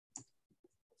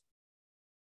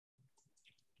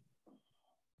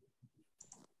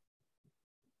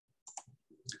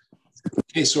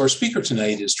Okay, so our speaker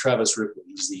tonight is Travis Ripley.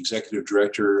 He's the Executive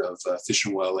Director of Fish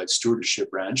and Wildlife Stewardship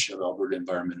Branch of Alberta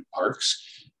Environment and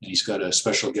Parks. And he's got a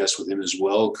special guest with him as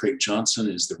well. Craig Johnson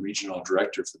is the Regional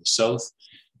Director for the South.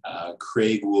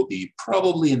 Craig will be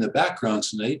probably in the background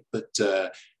tonight, but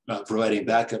providing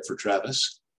backup for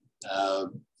Travis.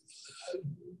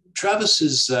 Travis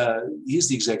is, he's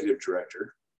the Executive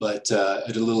Director, but I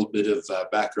did a little bit of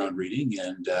background reading,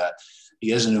 and he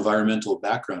has an environmental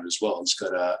background as well. He's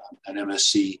got an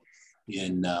MSc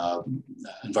in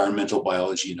environmental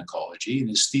biology and ecology, and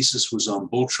his thesis was on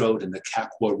bull trout in the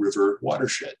Kakwa River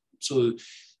watershed. So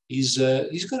he's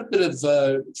got a bit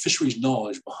of fisheries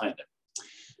knowledge behind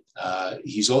him.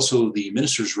 He's also the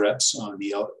minister's rep on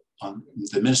the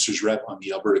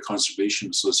Alberta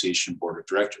Conservation Association Board of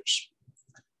Directors.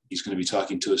 He's going to be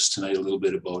talking to us tonight a little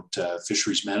bit about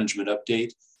fisheries management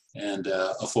update and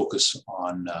a focus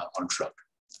on trout.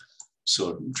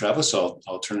 So Travis,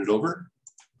 I'll turn it over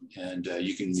and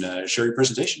you can share your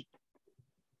presentation.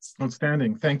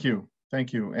 Outstanding, thank you.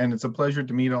 Thank you. And it's a pleasure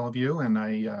to meet all of you. And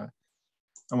I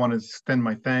want to extend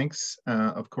my thanks,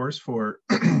 of course, for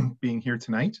being here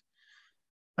tonight.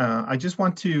 I just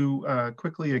want to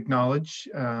quickly acknowledge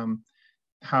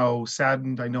how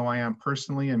saddened I know I am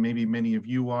personally, and maybe many of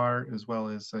you are, as well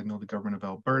as I know the government of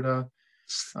Alberta,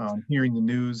 hearing the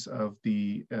news of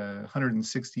the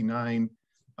 169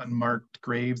 unmarked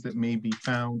graves that may be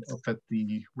found up at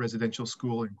the residential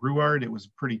school in Gruard. It was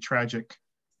a pretty tragic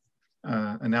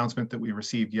announcement that we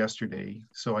received yesterday.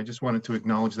 So I just wanted to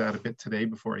acknowledge that a bit today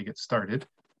before I get started.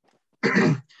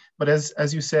 But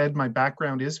as you said, my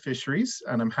background is fisheries,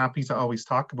 and I'm happy to always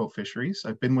talk about fisheries.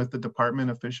 I've been with the Department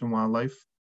of Fish and Wildlife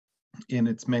in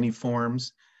its many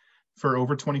forms for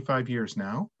over 25 years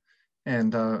now.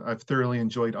 And I've thoroughly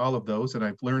enjoyed all of those, and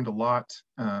I've learned a lot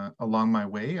along my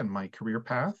way and my career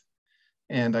path.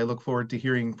 And I look forward to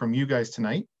hearing from you guys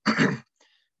tonight.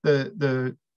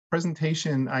 The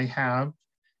presentation I have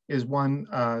is one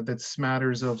that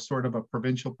smatters of sort of a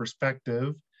provincial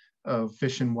perspective of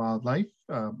fish and wildlife,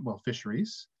 well,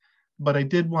 fisheries. But I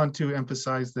did want to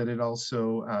emphasize that it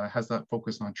also has that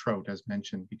focus on trout, as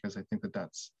mentioned, because I think that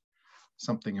that's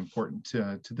something important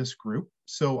to this group.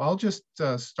 So I'll just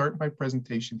start my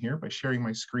presentation here by sharing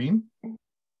my screen.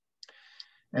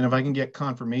 And if I can get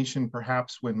confirmation,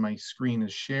 perhaps when my screen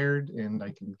is shared and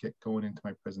I can get going into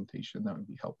my presentation, that would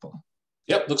be helpful.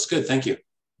 Yep, looks good, thank you.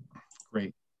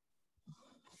 Great.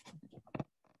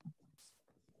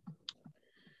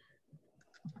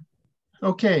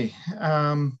 Okay.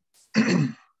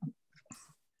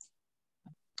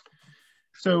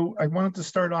 So I wanted to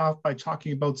start off by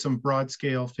talking about some broad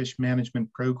scale fish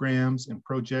management programs and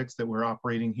projects that we're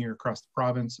operating here across the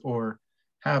province or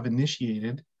have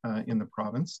initiated in the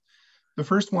province. The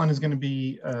first one is going to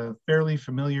be fairly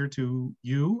familiar to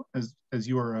you as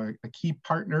you are a key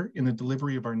partner in the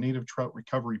delivery of our native trout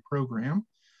recovery program.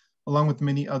 Along with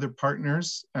many other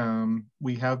partners,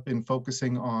 we have been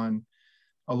focusing on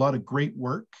a lot of great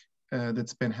work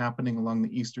that's been happening along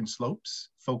the eastern slopes,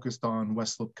 focused on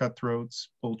west slope cutthroats,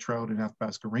 bull trout, and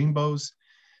Athabasca rainbows.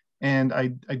 And I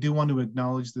do want to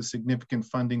acknowledge the significant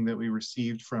funding that we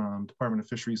received from Department of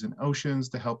Fisheries and Oceans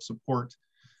to help support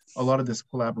a lot of this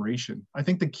collaboration. I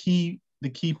think the key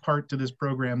part to this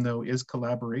program, though, is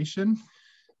collaboration.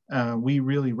 We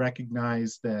really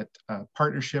recognize that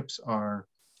partnerships are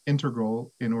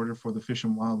integral in order for the fish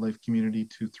and wildlife community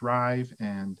to thrive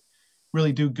and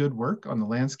really do good work on the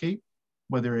landscape,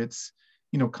 whether it's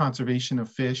conservation of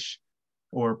fish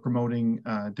or promoting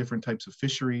different types of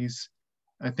fisheries.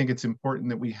 I think it's important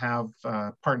that we have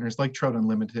partners like Trout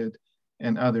Unlimited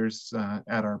and others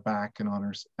at our back and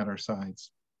at our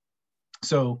sides.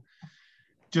 So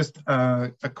just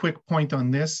a quick point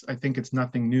on this. I think it's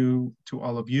nothing new to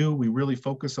all of you. We really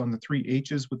focus on the 3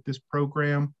 H's with this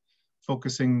program,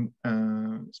 focusing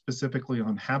specifically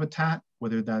on habitat,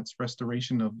 whether that's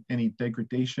restoration of any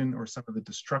degradation or some of the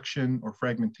destruction or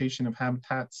fragmentation of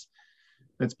habitats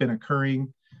that's been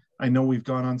occurring. I know we've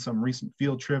gone on some recent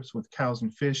field trips with Cows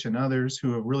and Fish and others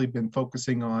who have really been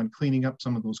focusing on cleaning up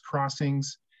some of those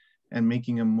crossings and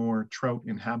making them more trout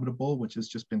inhabitable, which has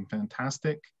just been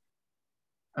fantastic.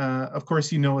 Of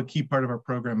course, a key part of our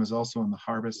program is also on the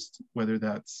harvest, whether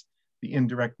that's the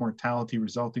indirect mortality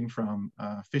resulting from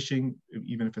fishing,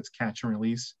 even if it's catch and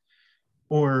release,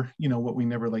 or what we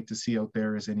never like to see out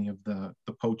there is any of the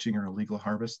poaching or illegal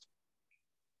harvest.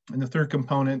 And the third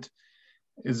component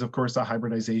is, of course, the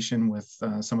hybridization with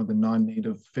some of the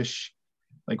non-native fish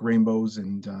like rainbows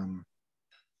and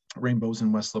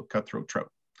west slope cutthroat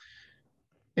trout.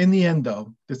 In the end,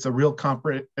 though, it's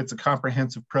a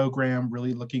comprehensive program,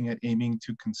 really looking at aiming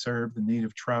to conserve the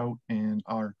native trout and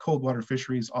our cold water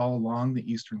fisheries all along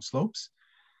the eastern slopes.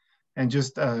 And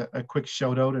just a quick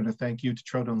shout out and a thank you to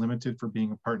Trout Unlimited for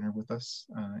being a partner with us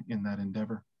in that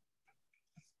endeavor.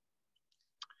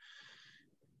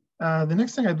 The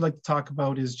next thing I'd like to talk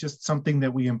about is just something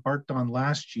that we embarked on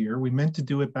last year. We meant to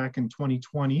do it back in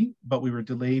 2020, but we were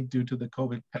delayed due to the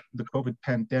COVID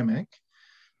pandemic.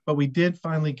 But we did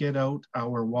finally get out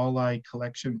our walleye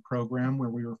collection program, where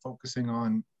we were focusing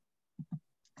on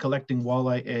collecting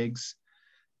walleye eggs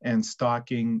and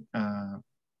stocking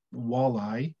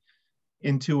walleye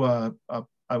into I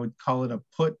would call it a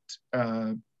put,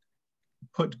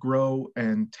 grow,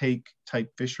 and take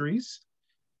type fisheries.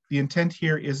 The intent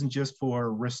here isn't just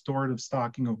for restorative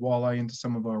stocking of walleye into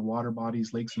some of our water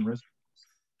bodies, lakes, and rivers,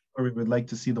 where we would like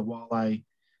to see the walleye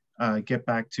get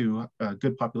back to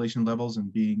good population levels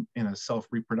and being in a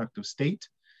self-reproductive state.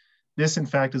 This, in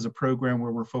fact, is a program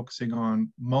where we're focusing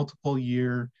on multiple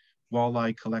year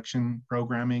walleye collection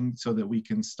programming so that we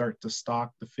can start to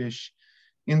stock the fish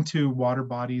into water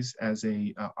bodies as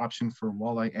a option for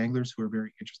walleye anglers who are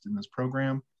very interested in this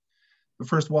program. The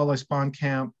first walleye spawn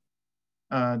camp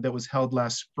that was held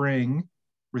last spring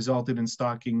resulted in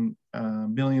stocking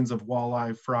millions of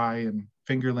walleye, fry, and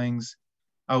fingerlings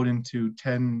out into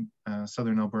 10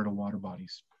 southern Alberta water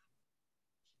bodies.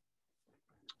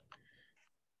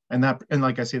 And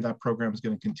like I say, that program is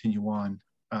going to continue on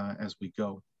as we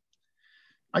go.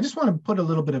 I just want to put a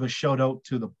little bit of a shout out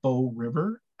to the Bow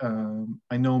River.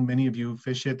 I know many of you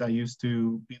fish it. I used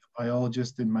to be the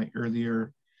biologist in my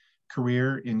earlier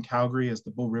career in Calgary as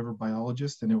the Bow River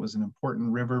biologist, and it was an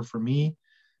important river for me,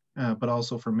 but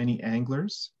also for many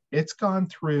anglers. It's gone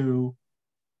through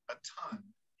a ton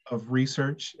of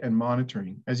research and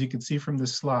monitoring. As you can see from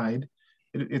this slide,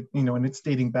 and it's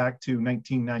dating back to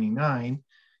 1999,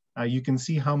 you can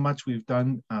see how much we've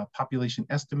done population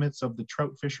estimates of the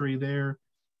trout fishery there,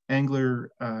 angler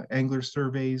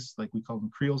surveys, like we call them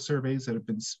creel surveys, that have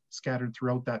been scattered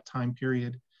throughout that time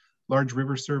period, large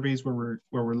river surveys where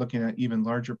we're looking at even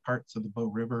larger parts of the Bow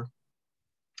River.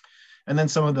 And then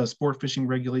some of the sport fishing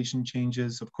regulation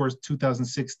changes. Of course,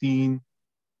 2016,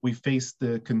 we faced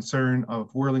the concern of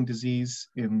whirling disease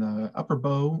in the Upper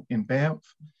Bow in Banff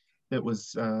that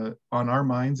was on our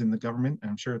minds in the government,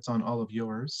 and I'm sure it's on all of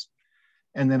yours.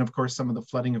 And then, of course, some of the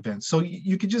flooding events. So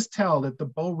you could just tell that the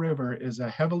Bow River is a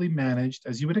heavily managed,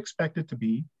 as you would expect it to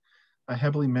be, a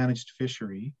heavily managed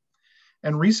fishery.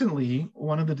 And recently,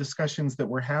 one of the discussions that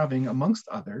we're having, amongst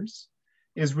others,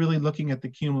 is really looking at the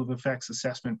cumulative effects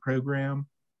assessment program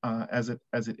as it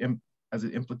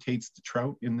implicates the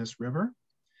trout in this river.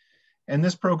 And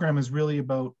this program is really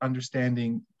about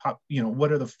understanding,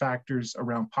 what are the factors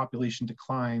around population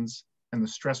declines and the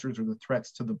stressors or the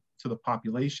threats to the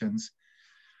populations,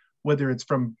 whether it's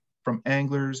from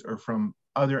anglers or from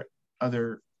other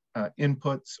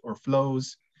inputs or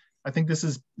flows. I think this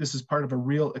is part of a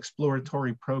real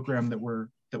exploratory program that we're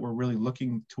really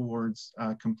looking towards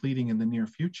completing in the near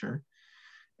future.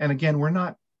 And again, we're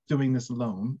not doing this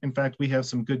alone. In fact, we have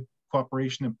some good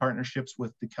cooperation and partnerships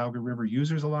with the Calgary River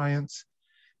Users Alliance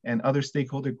and other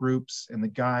stakeholder groups and the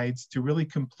guides to really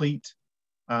complete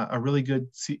a really good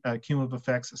cumulative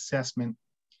effects assessment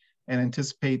and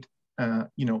anticipate,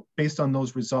 based on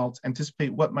those results,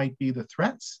 anticipate what might be the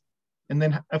threats, and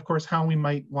then, of course, how we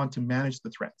might want to manage the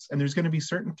threats. And there's going to be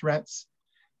certain threats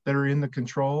that are in the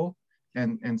control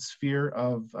and sphere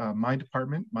of my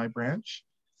department, my branch,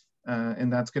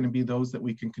 and that's going to be those that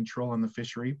we can control on the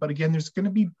fishery. But again, there's going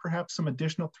to be perhaps some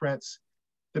additional threats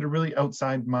that are really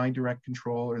outside my direct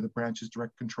control or the branch's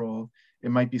direct control.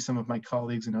 It might be some of my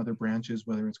colleagues in other branches,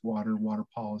 whether it's water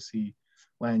policy,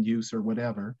 land use, or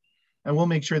whatever. And we'll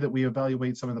make sure that we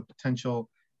evaluate some of the potential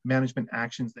management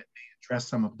actions that may address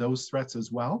some of those threats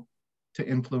as well to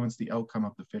influence the outcome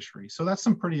of the fishery. So that's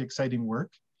some pretty exciting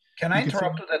work. Can I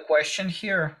interrupt with a question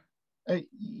here?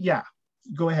 Yeah,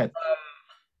 go ahead.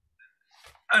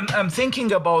 I'm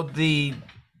thinking about the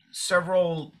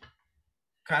several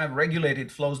kind of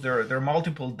regulated flows. There are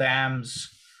multiple dams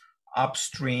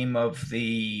upstream of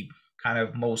the kind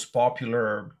of most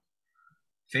popular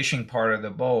fishing part of the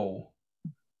Bow.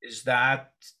 Is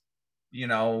that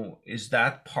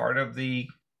part of the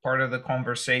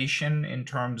conversation in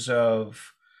terms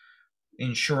of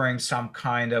ensuring some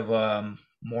kind of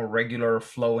more regular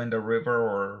flow in the river,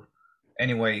 or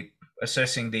anyway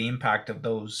assessing the impact of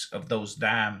those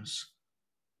dams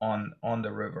on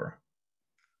the river?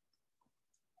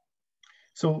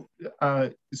 So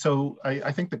I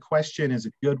think the question is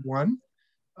a good one.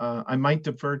 I might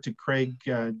defer to Craig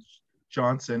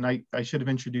Johnson. I should have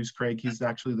introduced Craig. He's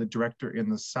actually the director in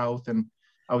the South. And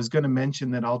I was going to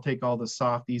mention that I'll take all the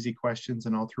soft, easy questions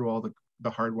and I'll throw all the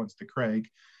hard ones to Craig.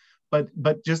 But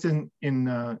just in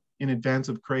advance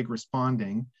of Craig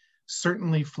responding,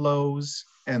 certainly flows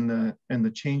and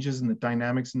the changes in the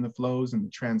dynamics in the flows and the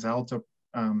TransAlta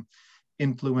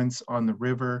influence on the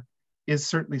river is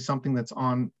certainly something that's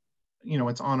on,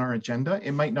 it's on our agenda.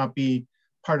 It might not be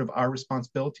part of our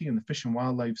responsibility in the Fish and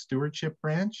Wildlife Stewardship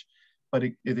branch, but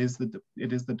it is the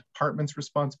department's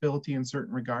responsibility in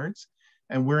certain regards.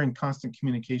 And we're in constant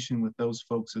communication with those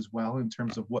folks as well in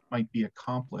terms of what might be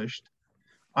accomplished.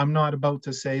 I'm not about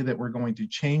to say that we're going to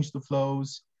change the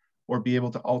flows or be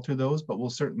able to alter those, but we'll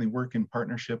certainly work in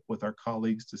partnership with our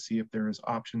colleagues to see if there is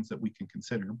options that we can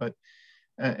consider. But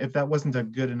if that wasn't a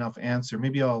good enough answer,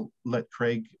 maybe I'll let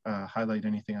Craig highlight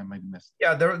anything I might have missed.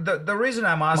 Yeah, the reason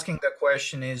I'm asking the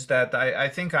question is that I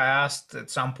think I asked at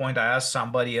some point, I asked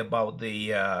somebody about the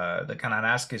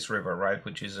Kananaskis River, right,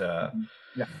 which is a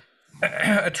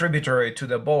tributary to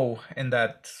the Bow in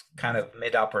that kind of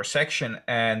mid-upper section.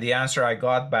 And the answer I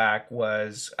got back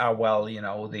was, well,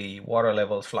 the water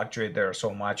levels fluctuate there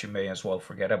so much, you may as well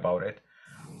forget about it.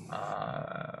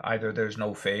 Either there's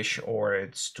no fish or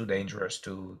it's too dangerous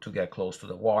to get close to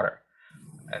the water.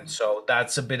 And so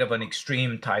that's a bit of an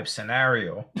extreme type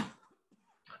scenario.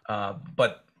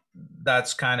 But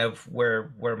that's kind of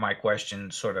where my question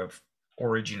sort of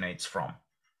originates from.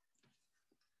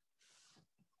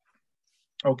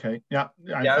 Okay. Yeah.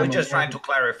 I was just trying to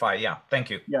clarify. Yeah. Thank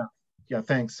you. Yeah.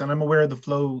 Thanks. And I'm aware of the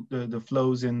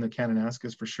flows in the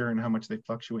Kananaskis for sure and how much they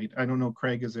fluctuate. I don't know,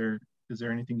 Craig, is there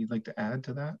anything you'd like to add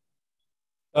to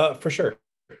that? For sure.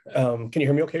 Can you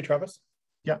hear me okay, Travis?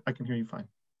 Yeah, I can hear you fine.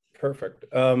 Perfect.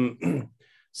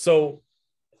 So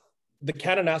the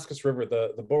Kananaskis River,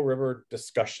 the Bow River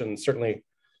discussion, certainly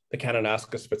the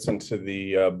Kananaskis fits into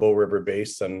the Bow River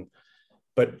Basin,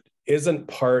 but isn't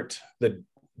part, the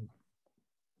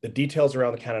details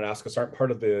around the Kananaskis aren't part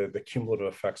of the cumulative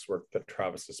effects work that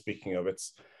Travis is speaking of.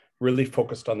 It's really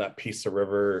focused on that piece of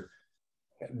river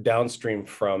downstream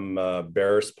from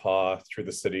Bear's Paw through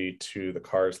the city to the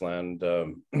Carsland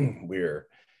weir.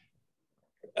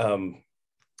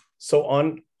 So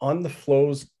on the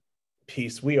flows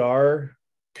piece, we are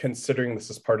considering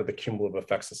this as part of the cumulative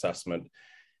effects assessment.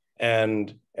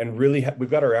 And really,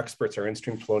 we've got our experts, our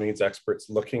in-stream flow needs experts,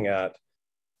 looking at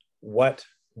what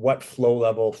flow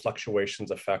level fluctuations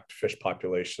affect fish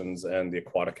populations and the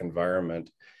aquatic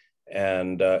environment.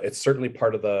 And it's certainly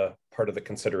part of the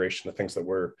consideration of things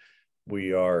that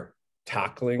we are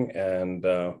tackling and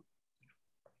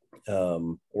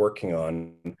working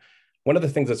on. One of the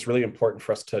things that's really important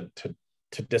for us to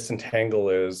disentangle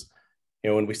is,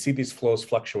 when we see these flows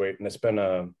fluctuate, and it's been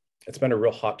a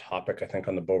real hot topic, I think,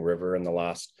 on the Bow River in the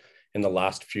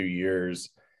last few years,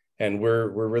 and we're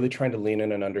really trying to lean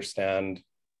in and understand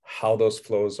how those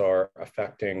flows are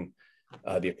affecting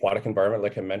the aquatic environment,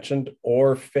 like I mentioned,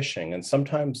 or fishing. And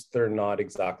sometimes they're not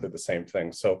exactly the same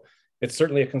thing. So it's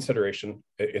certainly a consideration.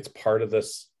 It's part of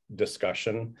this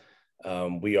discussion.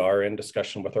 We are in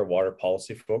discussion with our water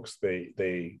policy folks.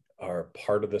 They are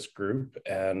part of this group,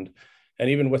 and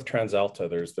even with TransAlta,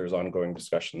 there's ongoing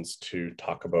discussions to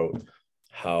talk about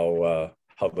how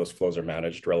those flows are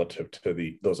managed relative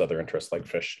to those other interests like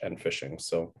fish and fishing.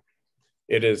 So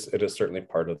it is certainly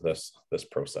part of this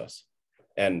process,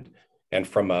 and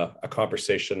from a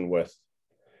conversation with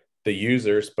the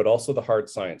users, but also the hard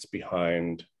science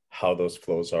behind how those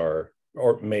flows are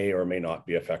or may not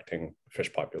be affecting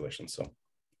fish populations. So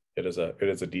it is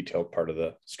a detailed part of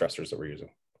the stressors that we're using.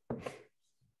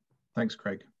 Thanks,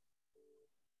 Craig.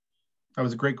 That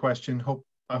was a great question.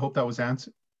 I hope that was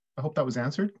answered. I hope that was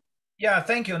answered. Yeah,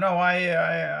 thank you. No,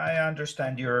 I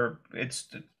understand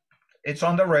it's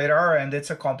on the radar and it's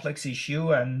a complex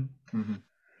issue, and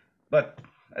but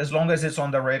as long as it's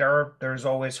on the radar, there's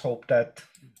always hope that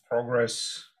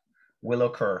progress will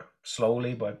occur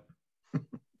slowly, but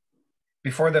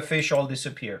before the fish all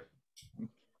disappear.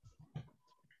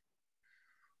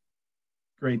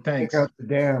 Great, thanks. Take out the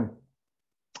dam.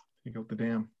 Take out the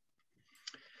dam.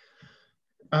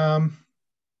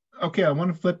 Okay, I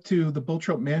want to flip to the bull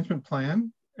trout management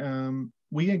plan.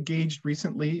 We engaged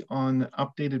recently on the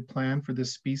updated plan for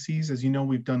this species. As you know,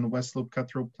 we've done the West Slope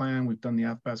Cutthroat plan, we've done the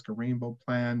Athabasca Rainbow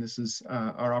plan. This is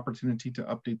our opportunity to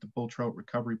update the bull trout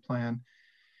recovery plan.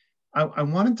 I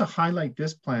wanted to highlight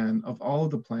this plan of all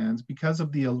of the plans because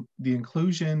of the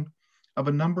inclusion of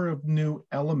a number of new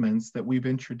elements that we've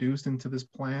introduced into this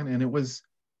plan. And it was,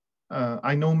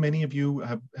 I know many of you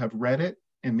have read it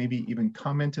and maybe even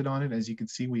commented on it. As you can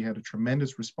see, we had a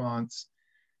tremendous response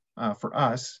for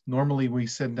us. Normally we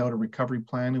send out a recovery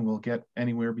plan and we'll get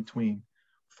anywhere between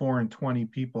 4 and 20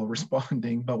 people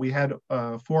responding, but we had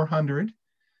 400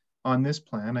 on this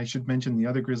plan. I should mention the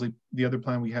other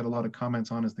plan we had a lot of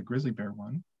comments on is the grizzly bear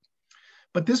one.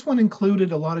 But this one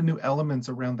included a lot of new elements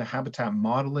around the habitat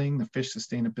modeling, the fish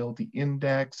sustainability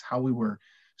index, how we were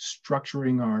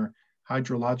structuring our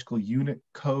hydrological unit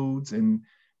codes, and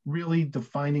really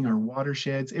defining our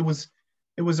watersheds. It was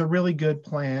a really good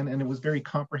plan, and it was very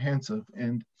comprehensive.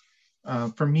 And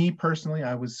for me personally,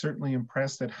 I was certainly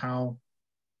impressed at how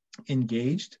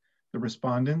engaged the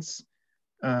respondents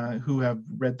who have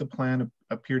read the plan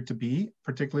appeared to be,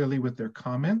 particularly with their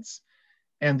comments,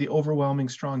 and the overwhelming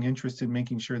strong interest in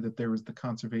making sure that there was the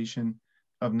conservation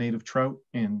of native trout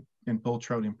and bull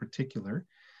trout in particular.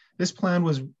 This plan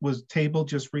was tabled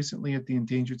just recently at the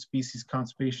Endangered Species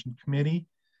Conservation Committee,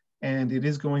 and it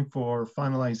is going for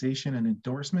finalization and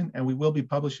endorsement, and we will be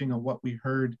publishing a What We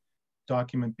Heard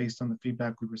document based on the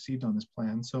feedback we received on this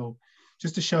plan. So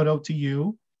just a shout out to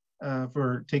you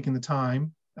for taking the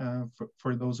time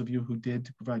for those of you who did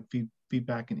to provide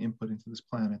feedback and input into this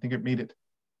plan. I think it made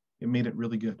it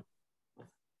really good.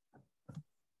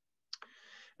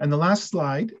 And the last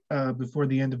slide before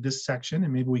the end of this section,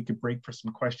 and maybe we could break for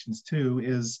some questions too,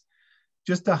 is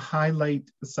just to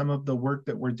highlight some of the work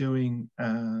that we're doing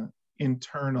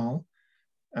internal,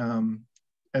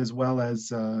 as well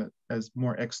as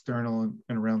more external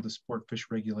and around the sport fish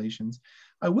regulations.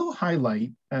 I will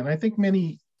highlight, and I think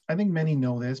many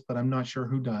know this, but I'm not sure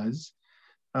who does.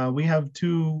 We have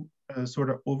two sort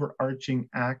of overarching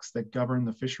acts that govern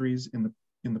the fisheries in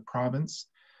the province.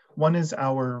 One is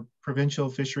our Provincial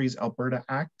Fisheries Alberta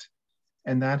Act,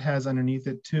 and that has underneath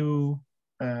it two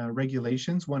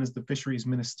regulations. One is the Fisheries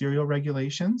Ministerial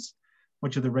Regulations,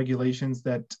 which are the regulations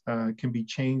that can be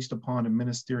changed upon a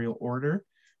ministerial order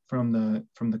from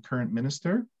the current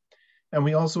minister. And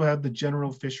we also have the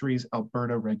General Fisheries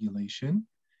Alberta Regulation.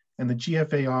 And the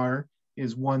GFAR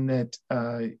is one that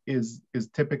is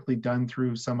typically done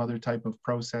through some other type of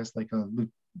process, like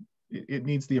it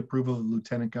needs the approval of the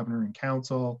Lieutenant Governor and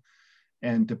Council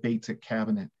and debates at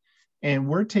Cabinet. And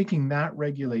we're taking that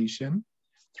regulation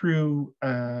through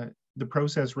the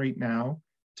process right now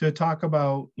to talk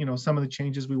about, some of the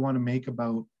changes we want to make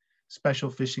about special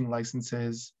fishing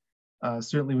licenses.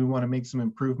 Certainly we want to make some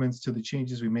improvements to the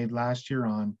changes we made last year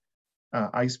on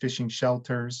ice fishing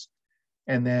shelters.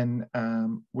 And then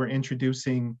we're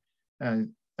introducing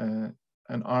an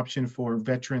option for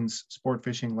veterans sport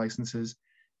fishing licenses.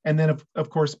 And then of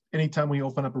course, anytime we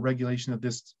open up a regulation of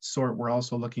this sort, we're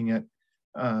also looking at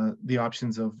the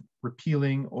options of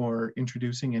repealing or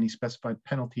introducing any specified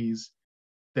penalties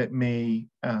that may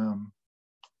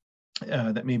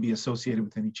be associated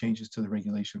with any changes to the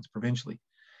regulations provincially.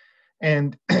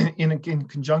 And in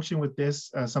conjunction with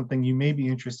this, something you may be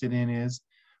interested in is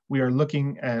we are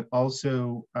looking at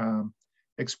also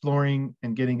exploring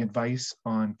and getting advice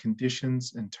on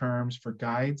conditions and terms for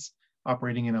guides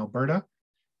operating in Alberta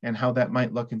and how that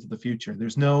might look into the future.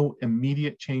 There's no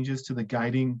immediate changes to the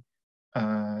guiding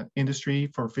industry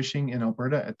for fishing in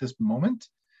Alberta at this moment,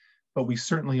 but we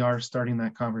certainly are starting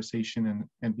that conversation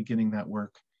and beginning that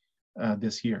work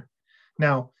this year.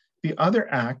 Now, the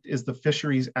other act is the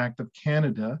Fisheries Act of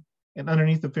Canada. And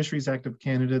underneath the Fisheries Act of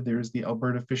Canada, there's the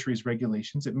Alberta Fisheries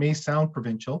Regulations. It may sound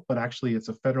provincial, but actually it's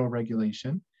a federal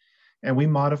regulation. And we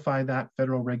modify that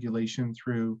federal regulation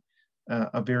through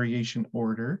a variation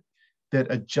order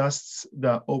that adjusts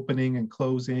the opening and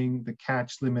closing, the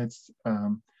catch limits,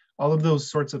 all of those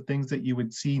sorts of things that you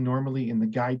would see normally in the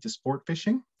guide to sport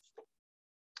fishing.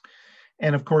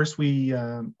 And of course,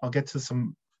 I'll get to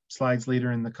some slides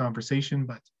later in the conversation,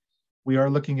 but we are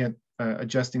looking at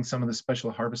adjusting some of the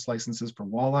special harvest licenses for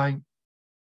walleye.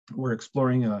 We're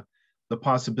exploring the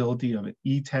possibility of an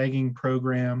e-tagging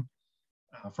program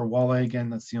for walleye. Again,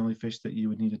 that's the only fish that you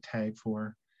would need a tag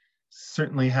for.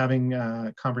 Certainly having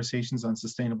conversations on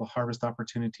sustainable harvest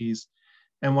opportunities.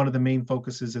 And one of the main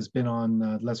focuses has been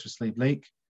on Lesser Slave Lake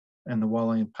and the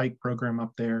walleye and pike program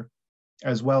up there,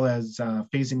 as well as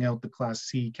phasing out the Class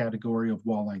C category of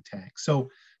walleye tags. So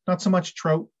not so much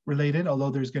trout related, although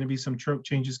there's going to be some trout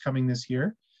changes coming this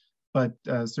year, but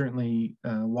certainly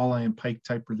walleye and pike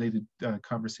type related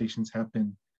conversations have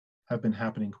been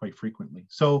happening quite frequently.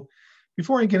 So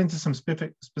before I get into some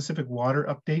specific water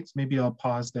updates, maybe I'll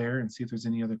pause there and see if there's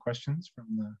any other questions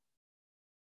from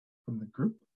the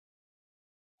group.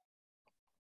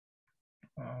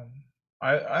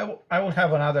 I will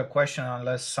have another question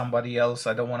unless somebody else.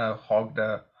 I don't want to hog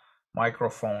the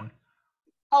microphone.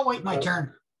 I'll wait my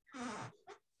turn.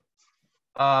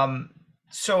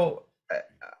 So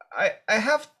I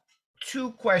have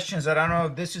two questions that I don't know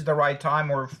if this is the right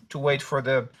time or to wait for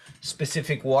the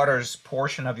specific waters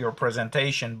portion of your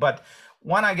presentation, but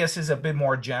one I guess is a bit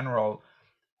more general.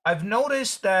 I've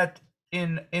noticed that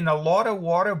in a lot of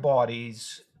water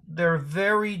bodies, they're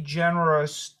very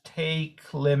generous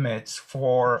take limits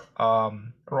for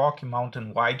Rocky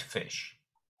Mountain whitefish.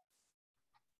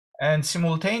 And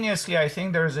simultaneously, I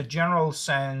think there's a general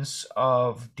sense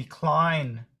of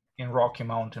decline in Rocky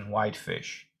Mountain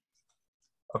whitefish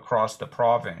across the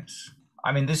province.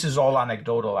 I mean, this is all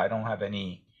anecdotal. I don't have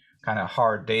any kind of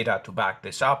hard data to back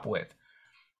this up with.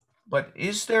 But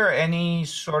is there any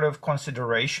sort of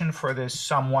consideration for this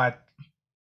somewhat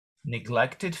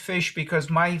neglected fish? Because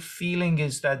my feeling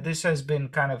is that this has been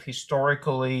kind of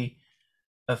historically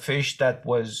a fish that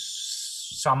was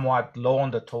somewhat low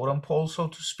on the totem pole, so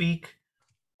to speak.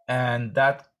 And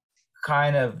that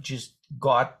kind of just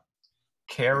got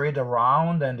carried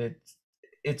around, and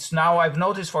it's now, I've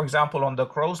noticed, for example, on the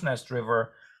Crow's Nest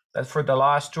River, that for the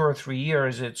last 2 or 3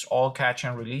 years, it's all catch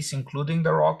and release, including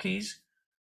the Rockies.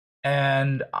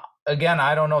 And again,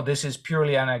 I don't know, this is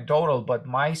purely anecdotal, but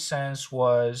my sense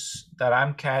was that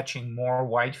I'm catching more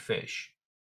whitefish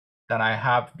than I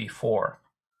have before.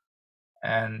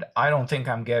 And I don't think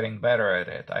I'm getting better at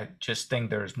it. I just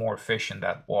think there's more fish in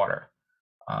that water.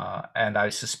 And I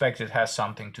suspect it has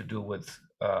something to do with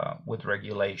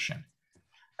regulation.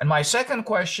 And my second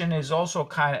question is also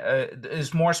kind of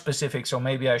is more specific, so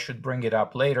maybe I should bring it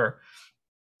up later,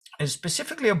 is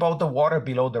specifically about the water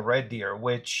below the Red Deer,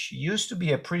 which used to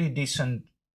be a pretty decent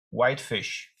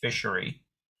whitefish fishery.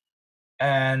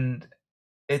 And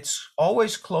it's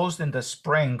always closed in the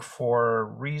spring for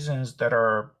reasons that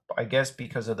are, I guess,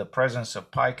 because of the presence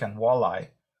of pike and walleye.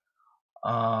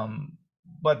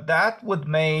 But that would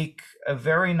make a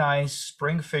very nice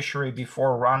spring fishery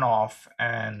before runoff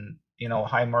and,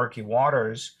 high murky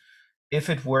waters, if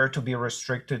it were to be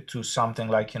restricted to something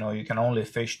like, you can only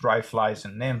fish dry flies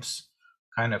and nymphs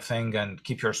kind of thing and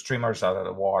keep your streamers out of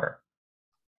the water.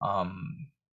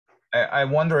 I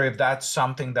wonder if that's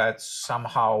something that's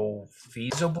somehow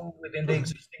feasible within the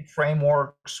existing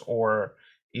frameworks or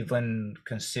even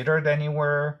considered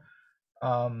anywhere.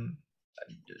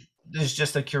 This is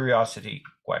just a curiosity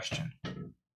question.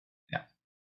 Yeah.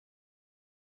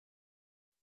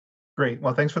 Great.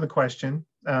 Well, thanks for the question.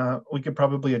 We could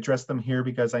probably address them here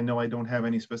because I know I don't have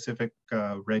any specific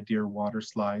Red Deer water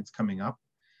slides coming up.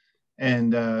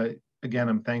 And again,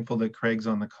 I'm thankful that Craig's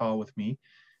on the call with me.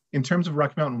 In terms of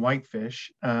Rocky Mountain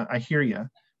whitefish, I hear you.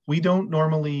 We don't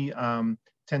normally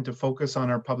tend to focus on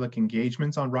our public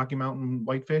engagements on Rocky Mountain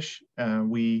whitefish.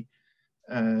 We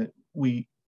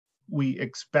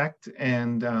expect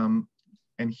and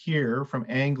hear from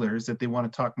anglers that they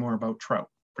want to talk more about trout,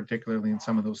 particularly in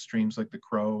some of those streams like the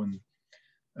Crow and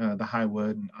the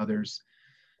Highwood and others.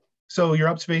 So your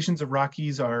observations of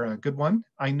Rockies are a good one.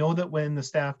 I know that when the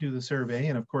staff do the survey,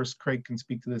 and of course Craig can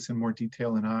speak to this in more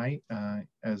detail than I,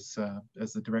 as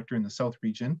the director in the South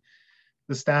region,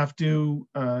 the staff do.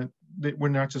 We're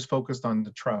not just focused on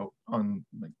the trout, on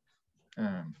like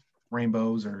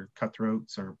rainbows or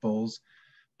cutthroats or bulls,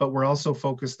 but we're also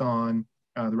focused on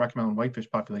the Rocky Mountain whitefish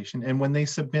population. And when they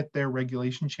submit their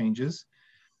regulation changes,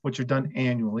 which are done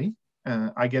annually,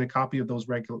 I get a copy of those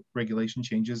regulation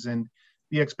changes. And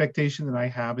the expectation that I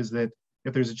have is that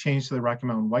if there's a change to the Rocky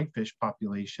Mountain whitefish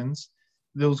populations,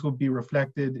 those will be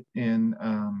reflected in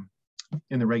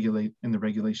the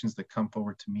regulations that come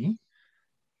forward to me.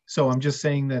 So I'm just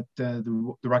saying that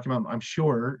the Rocky Mountain, I'm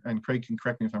sure, and Craig can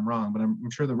correct me if I'm wrong, but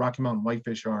I'm sure the Rocky Mountain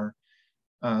whitefish are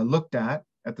looked at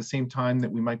the same time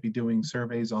that we might be doing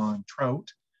surveys on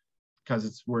trout,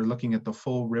 because we're looking at the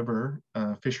full river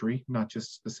fishery, not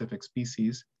just specific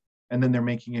species. And then they're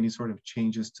making any sort of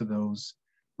changes to those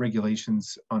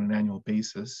regulations on an annual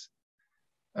basis.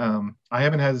 I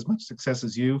haven't had as much success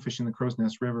as you fishing the Crow's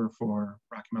Nest River for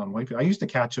Rocky Mountain whitefish. I used to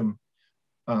catch them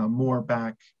more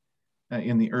back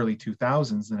in the early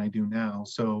 2000s than I do now.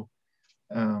 So,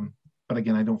 but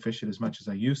again, I don't fish it as much as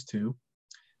I used to.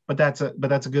 But that's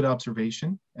a good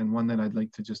observation and one that I'd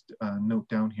like to just note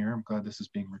down here. I'm glad this is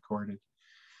being recorded.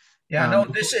 Yeah, no,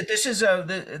 this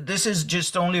is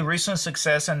just only recent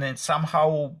success, and it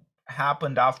somehow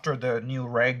happened after the new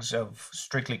regs of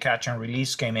strictly catch and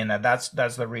release came in, and that's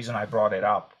the reason I brought it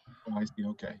up. Oh, I see.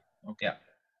 Okay. Yeah.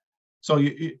 So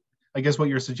I guess what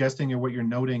you're suggesting or what you're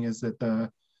noting is that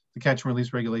the catch and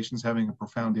release regulations having a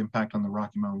profound impact on the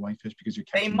Rocky Mountain whitefish because you're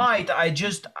catching. They might.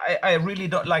 I really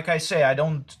don't. Like I say, I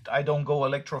don't go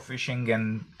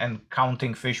electrofishing and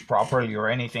counting fish properly or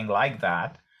anything like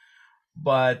that.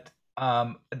 But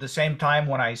At the same time,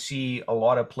 when I see a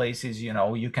lot of places,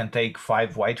 you can take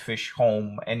 5 whitefish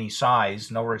home any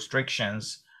size, no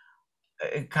restrictions,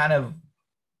 it kind of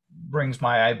brings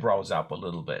my eyebrows up a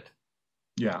little bit.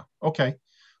 Yeah. Okay.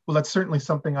 Well, that's certainly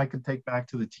something I could take back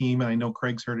to the team, and I know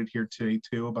Craig's heard it here today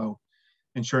too, about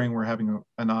ensuring we're having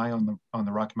an eye on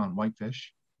the Rocky Mountain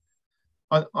whitefish.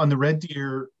 On the red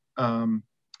deer,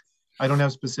 I don't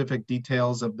have specific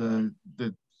details of the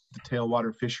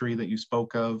tailwater fishery that you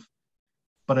spoke of,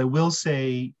 but I will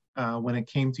say when it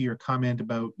came to your comment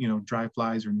about dry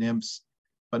flies or nymphs,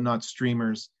 but not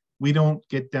streamers, we don't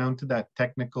get down to that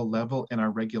technical level in our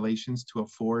regulations to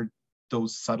afford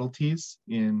those subtleties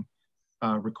in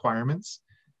requirements.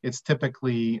 It's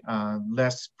typically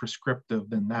less prescriptive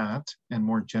than that and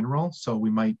more general. So we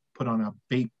might put on a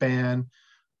bait ban,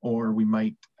 or we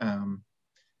might,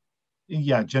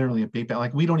 generally a bait ban.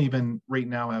 Like we don't even right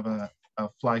now have a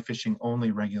fly fishing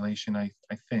only regulation, I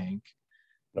think,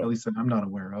 at least that I'm not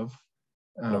aware of.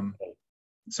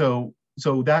 So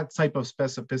that type of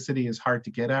specificity is hard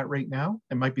to get at right now.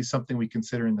 It might be something we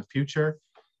consider in the future.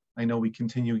 I know we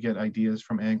continue to get ideas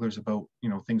from anglers about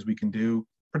things we can do,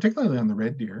 particularly on the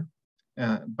red deer.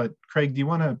 But Craig, do you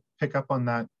want to pick up on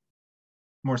that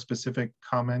more specific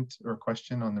comment or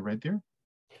question on the red deer?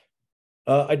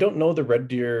 I don't know the red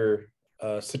deer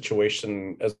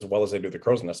situation as well as I do the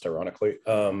crow's nest, ironically.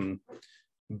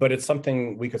 But it's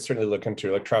something we could certainly look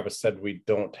into. Like Travis said, we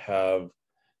don't have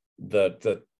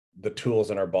the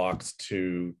tools in our box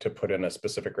to put in a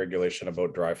specific regulation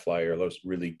about dry fly or those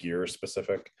really gear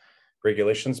specific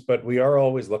regulations, but we are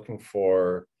always looking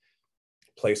for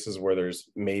places where there's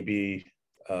maybe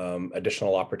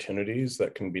additional opportunities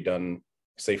that can be done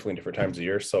safely in different times of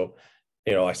year. So,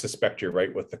 I suspect you're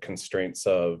right with the constraints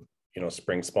of,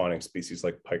 spring spawning species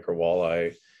like pike or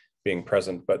walleye being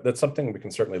present, but that's something we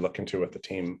can certainly look into with the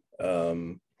team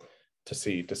to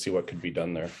see what could be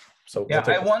done there. So yeah,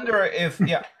 I wonder if,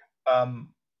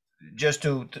 just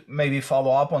to maybe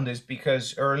follow up on this,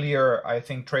 because earlier I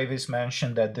think Travis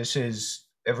mentioned that this is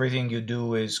everything you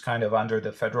do is kind of under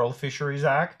the Federal Fisheries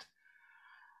Act.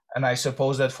 And I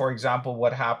suppose that, for example,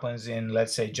 what happens in,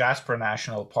 let's say, Jasper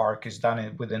National Park is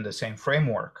done within the same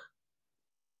framework.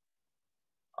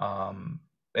 I'm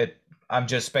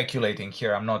just speculating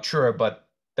here, I'm not sure, but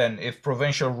then if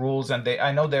provincial rules, and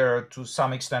I know they're to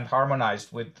some extent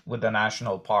harmonized with the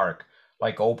national park,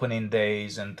 like opening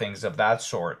days and things of that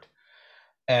sort.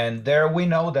 And there we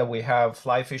know that we have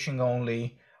fly fishing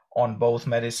only on both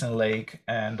Medicine Lake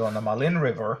and on the Malin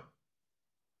River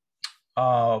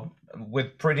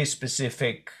with pretty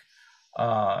specific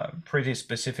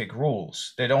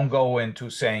rules. They don't go into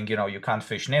saying, you can't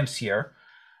fish nymphs here,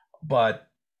 but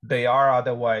they are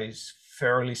otherwise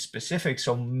fairly specific.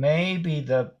 So maybe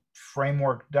the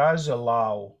framework does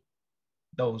allow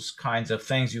those kinds of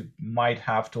things. You might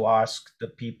have to ask the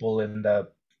people who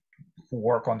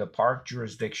work on the park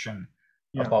jurisdiction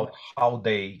about how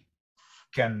they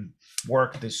can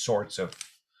work these sorts of.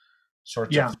 So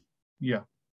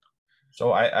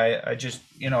I just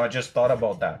thought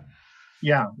about that.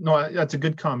 Yeah, no, that's a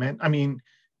good comment. I mean,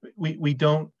 we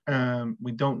don't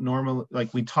normally,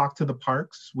 like, we talk to the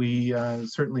parks. We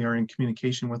certainly are in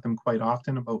communication with them quite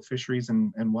often about fisheries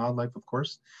and wildlife, of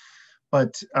course.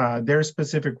 But their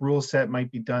specific rule set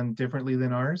might be done differently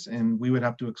than ours, and we would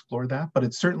have to explore that. But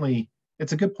it's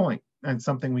a good point and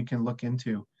something we can look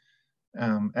into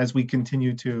as we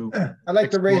continue to. I'd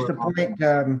like to raise the point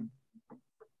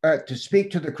to speak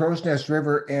to the Crow's Nest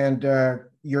River and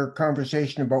your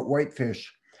conversation about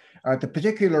whitefish. The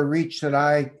particular reach that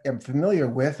I am familiar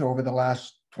with over the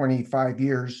last 25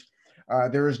 years,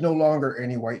 there is no longer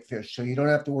any whitefish, so you don't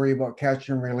have to worry about catch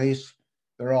and release.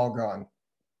 They're all gone.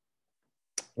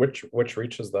 Which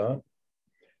reach is that?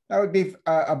 That would be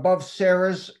above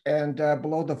Sarah's and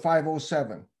below the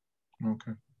 507.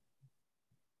 Okay.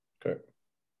 Okay.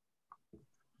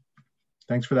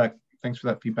 Thanks for that. Thanks for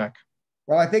that feedback.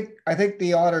 Well, I think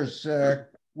the otters,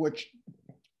 which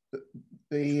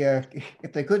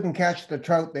if they couldn't catch the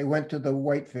trout, they went to the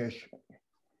whitefish,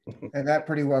 and that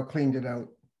pretty well cleaned it out.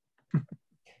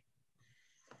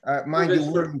 Mind you,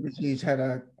 worm disease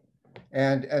had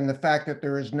and the fact that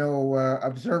there is no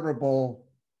observable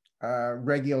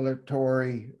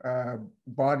regulatory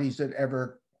bodies that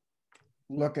ever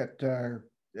look at the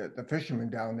fishermen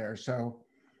down there. So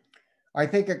I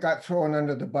think it got thrown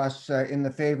under the bus in the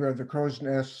favor of the Crow's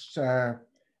Nest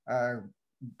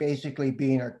basically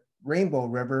being a rainbow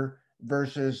river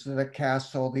versus the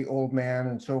Castle, the Old Man,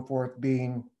 and so forth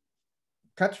being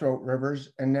cutthroat rivers.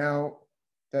 And now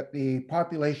that the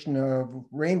population of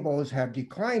rainbows have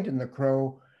declined in the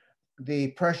Crow, the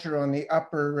pressure on the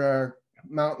upper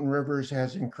mountain rivers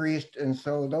has increased, and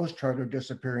so those trout are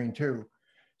disappearing too.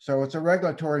 So it's a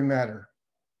regulatory matter,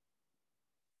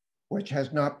 which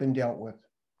has not been dealt with.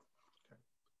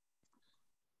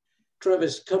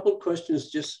 Travis, a couple of questions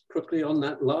just quickly on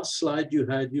that last slide you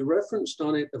had. You referenced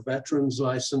on it a veteran's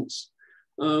license.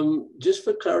 Just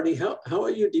for clarity, how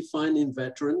are you defining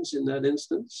veterans in that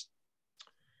instance?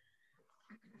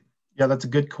 Yeah, that's a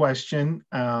good question.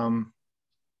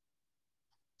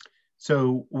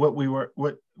 So what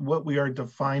we are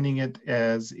defining it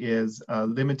as is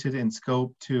limited in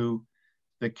scope to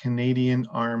the Canadian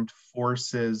Armed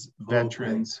Forces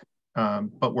veterans,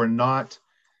 but we're not,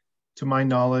 to my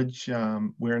knowledge,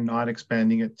 we're not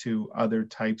expanding it to other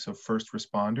types of first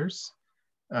responders,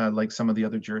 like some of the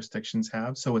other jurisdictions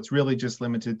have. So it's really just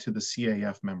limited to the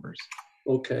CAF members.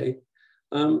 Okay.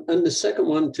 And the second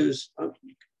one too is,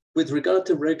 with regard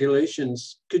to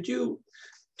regulations, could you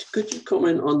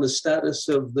comment on the status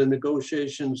of the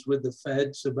negotiations with the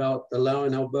feds about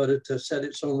allowing Alberta to set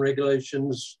its own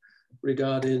regulations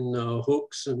regarding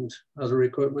hooks and other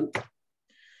equipment?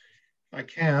 I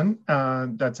can.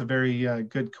 That's a very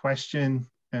good question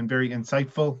and very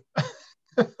insightful.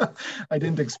 I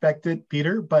didn't expect it,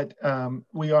 Peter, but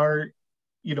we are,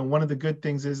 one of the good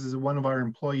things is one of our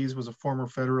employees was a former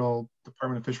federal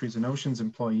Department of Fisheries and Oceans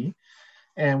employee.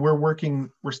 And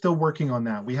we're still working on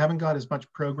that. We haven't got as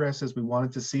much progress as we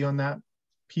wanted to see on that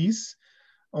piece,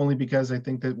 only because I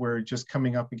think that we're just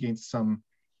coming up against some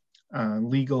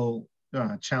legal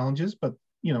challenges, but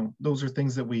those are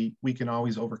things that we can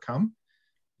always overcome.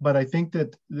 But I think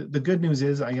that the good news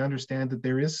is I understand that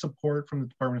there is support from the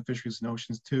Department of Fisheries and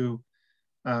Oceans to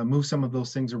move some of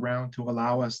those things around to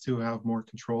allow us to have more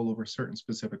control over certain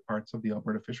specific parts of the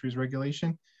Alberta Fisheries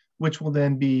Regulation, which will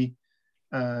then be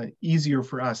easier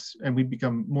for us, and we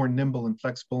become more nimble and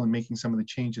flexible in making some of the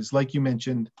changes. Like you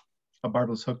mentioned, a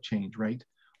barbless hook change, right?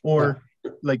 Or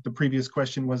like the previous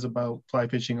question was about fly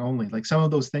fishing only. Like some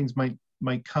of those things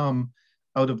might come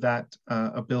out of that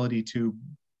ability to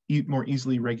more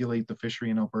easily regulate the fishery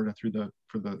in Alberta through the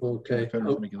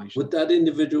federal regulation. Would that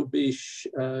individual be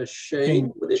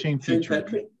Shane? Shane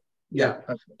Petrie? Yeah.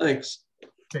 Thanks.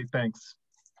 Okay, thanks.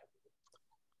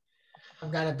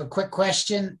 I've got a quick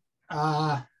question.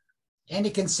 Any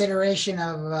consideration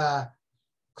of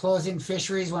closing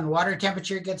fisheries when water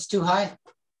temperature gets too high?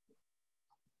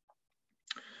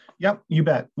 Yep, you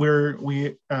bet.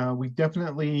 We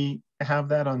definitely have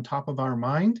that on top of our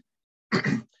mind.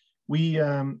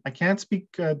 I can't speak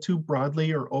too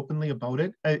broadly or openly about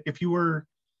it. If you were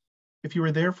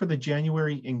there for the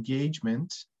January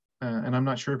engagement, and I'm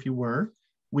not sure if you were,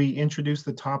 we introduced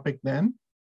the topic then,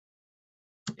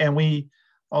 and we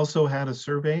also had a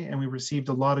survey, and we received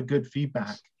a lot of good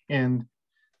feedback. And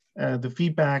the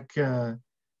feedback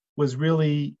was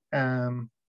really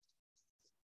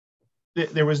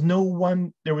there was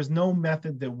no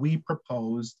method that we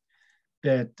proposed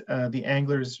that the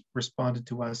anglers responded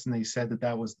to us and they said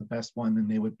that was the best one and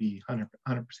they would be 100%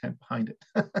 behind it.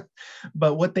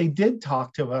 But what they did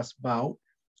talk to us about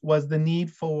was the need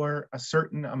for a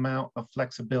certain amount of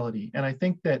flexibility. And I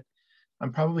think that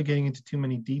I'm probably getting into too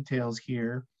many details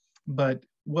here, but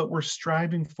what we're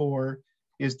striving for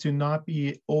is to not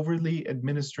be overly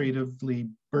administratively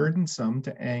burdensome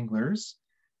to anglers,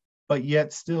 but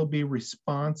yet still be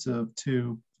responsive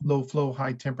to low flow,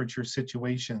 high temperature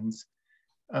situations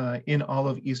in all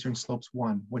of Eastern Slopes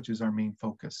 1, which is our main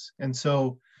focus. And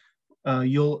so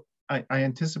I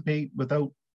anticipate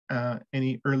without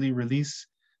any early release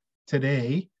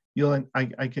today,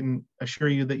 I can assure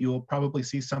you that you will probably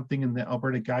see something in the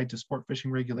Alberta Guide to Sport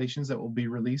Fishing Regulations that will be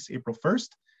released April 1st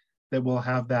that will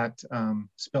have that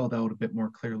spelled out a bit more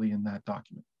clearly in that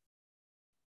document.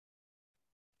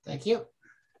 Thank you.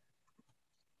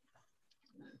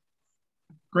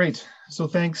 Great. So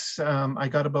thanks. I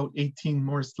got about 18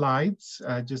 more slides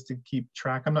just to keep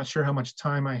track. I'm not sure how much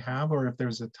time I have or if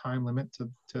there's a time limit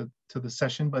to the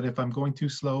session, but if I'm going too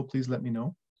slow, please let me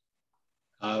know.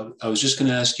 I was just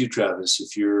going to ask you, Travis,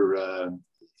 if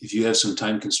you have some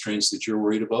time constraints that you're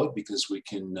worried about, because we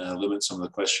can limit some of the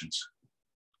questions.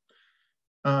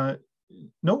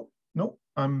 No.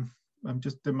 I'm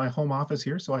just in my home office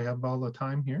here, so I have all the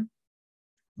time here.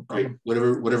 No problem.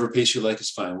 Great. Whatever pace you like is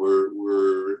fine.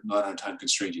 We're not on a time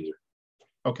constraint either.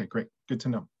 Okay, great. Good to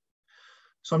know.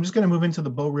 So I'm just going to move into the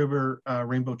Bow River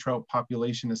rainbow trout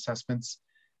population assessments.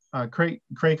 Craig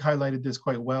highlighted this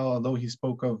quite well, although he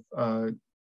spoke of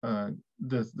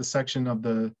the section of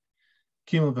the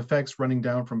cumulative effects running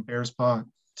down from Bearspaw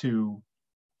to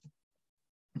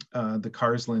the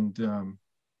Carsland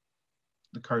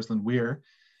Weir.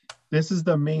 This is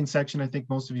the main section I think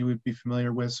most of you would be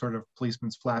familiar with, sort of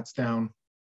Policeman's Flats down,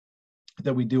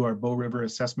 that we do our Bow River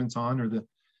assessments on,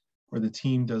 or the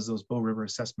team does those Bow River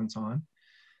assessments on.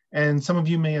 And some of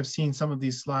you may have seen some of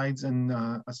these slides in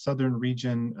a Southern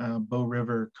region Bow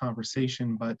River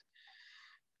conversation, but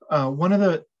one of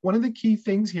the key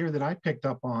things here that I picked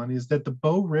up on is that the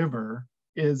Bow River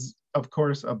is, of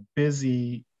course, a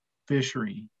busy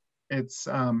fishery. It's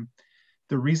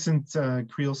the recent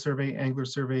Creel survey, angler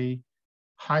survey,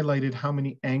 highlighted how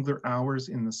many angler hours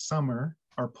in the summer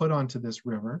are put onto this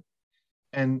river.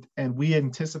 And we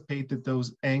anticipate that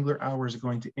those angler hours are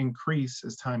going to increase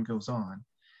as time goes on.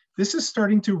 This is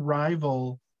starting to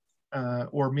rival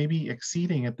or maybe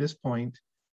exceeding at this point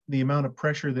the amount of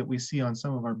pressure that we see on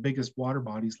some of our biggest water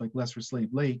bodies like Lesser Slave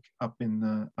Lake up in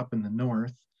the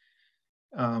north.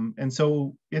 And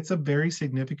so it's a very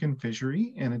significant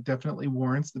fishery, and it definitely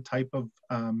warrants the type of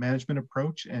management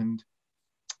approach and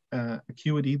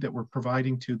acuity that we're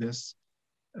providing to this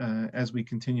as we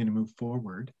continue to move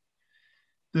forward.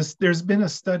 There's been a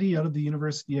study out of the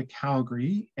University of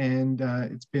Calgary, and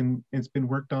it's been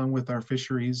worked on with our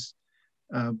fisheries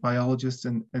biologists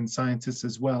and scientists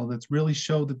as well, that's really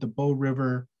showed that the Bow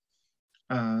River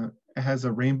has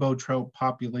a rainbow trout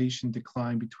population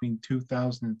decline between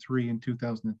 2003 and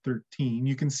 2013.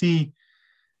 You can see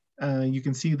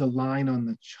the line on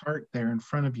the chart there in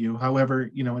front of you. However,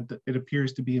 it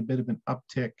appears to be a bit of an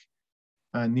uptick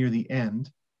near the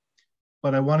end.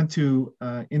 But I wanted to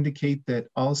indicate that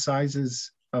all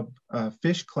sizes of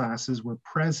fish classes were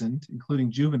present,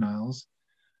 including juveniles,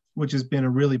 which has been a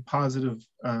really positive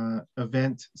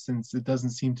event, since it doesn't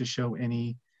seem to show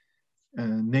any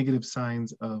negative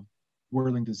signs of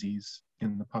whirling disease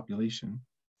in the population.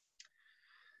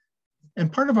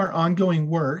 And part of our ongoing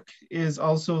work is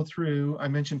also through, I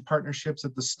mentioned partnerships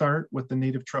at the start with the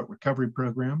Native Trout Recovery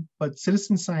Program, but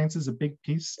citizen science is a big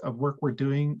piece of work we're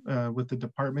doing with the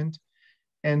department.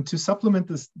 And to supplement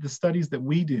the studies that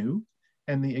we do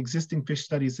and the existing fish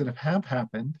studies that have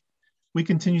happened, we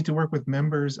continue to work with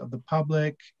members of the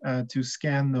public to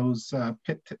scan those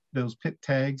PIT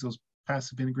tags, those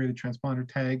passive integrated transponder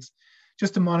tags,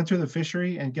 just to monitor the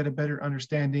fishery and get a better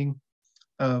understanding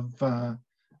of the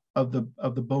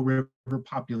Bow River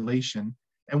population.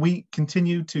 And we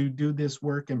continue to do this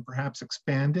work and perhaps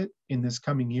expand it in this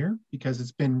coming year, because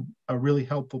it's been a really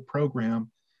helpful program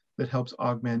that helps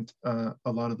augment a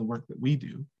lot of the work that we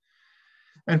do.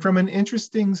 And from an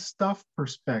interesting stuff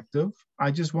perspective, I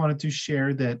just wanted to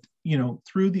share that,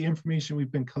 through the information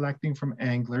we've been collecting from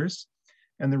anglers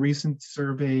and the recent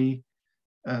survey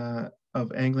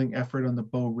of angling effort on the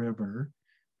Bow River,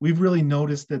 we've really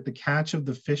noticed that the catch of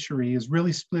the fishery is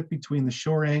really split between the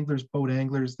shore anglers, boat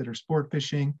anglers that are sport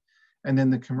fishing, and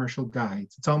then the commercial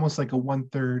guides. It's almost like a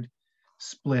 1/3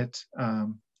 split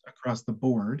across the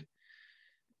board.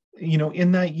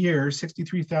 In that year,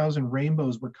 63,000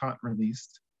 rainbows were caught and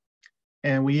released.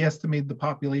 And we estimate the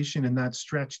population in that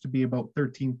stretch to be about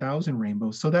 13,000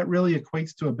 rainbows. So that really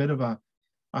equates to a bit of a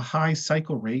high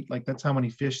cycle rate. Like, that's how many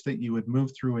fish that you would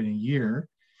move through in a year.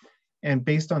 And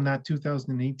based on that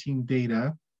 2018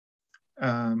 data,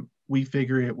 we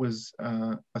figure it was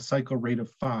a cycle rate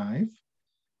of 5.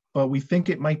 But we think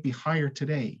it might be higher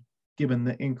today, given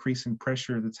the increase in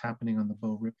pressure that's happening on the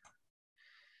Bow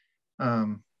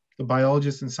River. The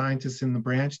biologists and scientists in the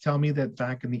branch tell me that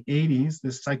back in the 80s,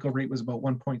 this cycle rate was about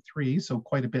 1.3, so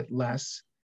quite a bit less.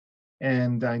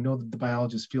 And I know that the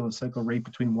biologists feel a cycle rate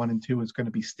between 1 and 2 is going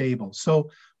to be stable.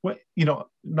 So,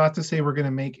 not to say we're going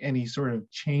to make any sort of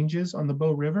changes on the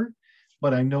Bow River,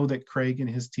 but I know that Craig and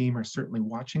his team are certainly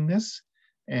watching this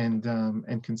and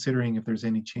considering if there's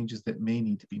any changes that may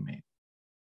need to be made.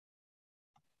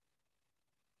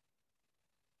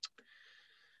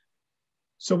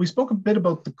 So we spoke a bit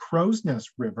about the Crow's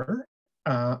Nest River.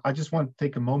 I just want to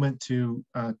take a moment to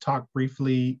talk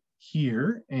briefly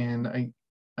here, and I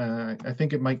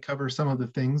think it might cover some of the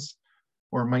things,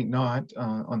 or might not,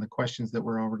 on the questions that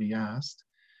were already asked.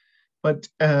 But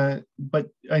I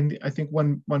think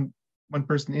one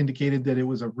person indicated that it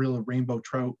was a real rainbow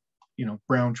trout,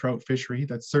 brown trout fishery.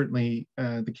 That's certainly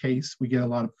the case. We get a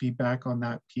lot of feedback on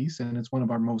that piece, and it's one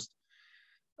of our most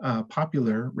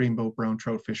popular rainbow brown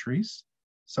trout fisheries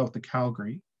south of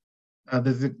Calgary.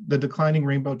 The declining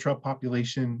rainbow trout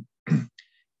population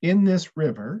in this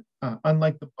river,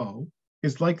 unlike the Bow,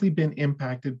 has likely been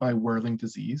impacted by whirling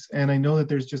disease. And I know that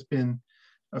there's just been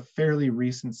a fairly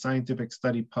recent scientific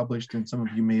study published, and some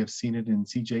of you may have seen it in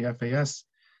CJFAS,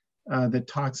 that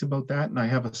talks about that. And I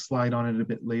have a slide on it a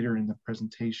bit later in the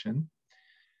presentation.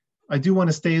 I do want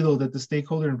to say, though, that the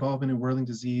stakeholder involvement in whirling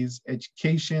disease,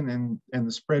 education, and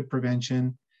the spread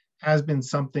prevention has been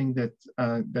something that,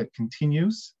 that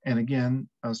continues. And again,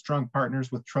 strong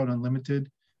partners with Trout Unlimited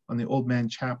on the Old Man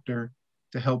chapter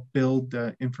to help build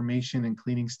information and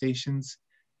cleaning stations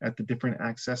at the different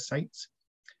access sites.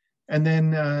 And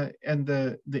then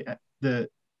the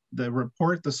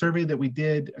report, the survey that we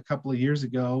did a couple of years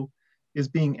ago is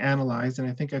being analyzed. And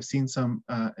I think I've seen some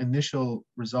initial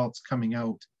results coming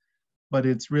out, but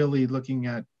it's really looking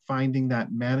at finding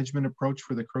that management approach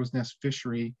for the crow's nest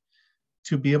fishery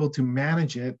to be able to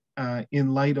manage it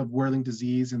in light of whirling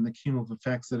disease and the cumulative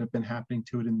effects that have been happening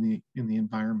to it in the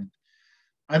environment.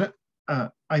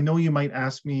 I know you might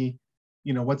ask me,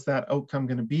 you know, what's that outcome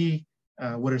going to be?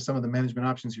 What are some of the management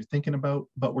options you're thinking about?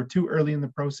 But we're too early in the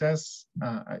process.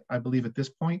 I believe at this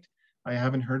point, I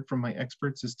haven't heard from my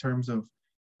experts in terms of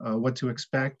what to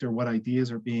expect or what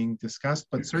ideas are being discussed.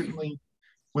 But certainly,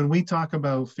 when we talk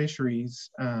about fisheries,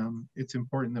 it's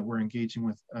important that we're engaging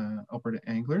with Alberta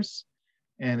anglers.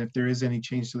 And if there is any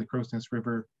change to the Crow's Nest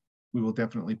River, we will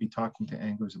definitely be talking to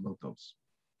anglers about those.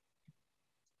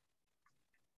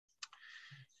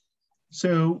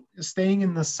 So staying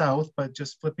in the south, but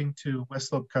just flipping to West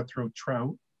Slope cutthroat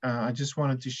trout, I just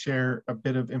wanted to share a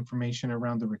bit of information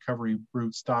around the recovery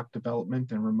brood stock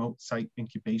development and remote site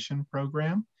incubation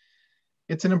program.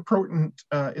 It's an important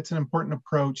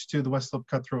approach to the West Slope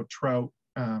cutthroat trout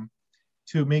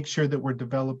to make sure that we're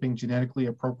developing genetically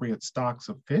appropriate stocks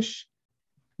of fish.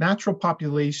 Natural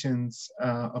populations,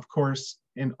 of course,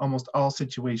 in almost all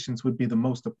situations would be the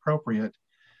most appropriate,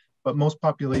 but most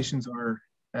populations are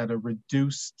at a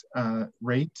reduced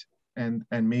rate and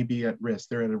may be at risk.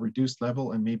 They're at a reduced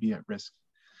level and may be at risk.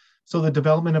 So the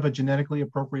development of a genetically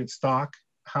appropriate stock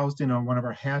housed in one of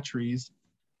our hatcheries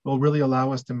will really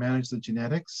allow us to manage the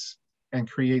genetics and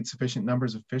create sufficient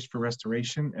numbers of fish for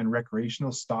restoration and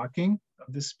recreational stocking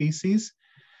of this species.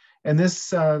 And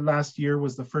this last year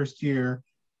was the first year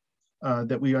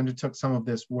that we undertook some of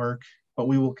this work, but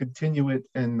we will continue it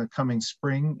in the coming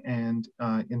spring and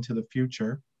into the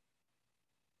future.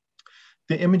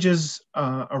 The images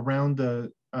around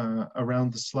the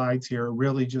slides here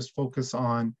really just focus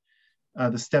on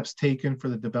the steps taken for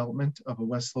the development of a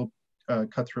West Slope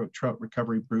cutthroat trout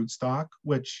recovery broodstock,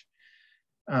 which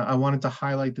I wanted to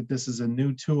highlight that this is a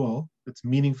new tool that's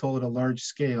meaningful at a large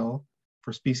scale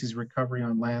for species recovery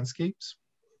on landscapes.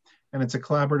 And it's a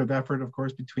collaborative effort, of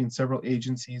course, between several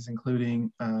agencies,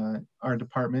 including our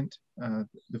department,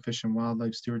 the Fish and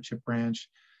Wildlife Stewardship Branch,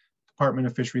 Department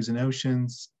of Fisheries and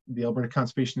Oceans, the Alberta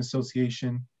Conservation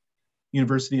Association,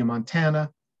 University of Montana,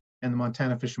 and the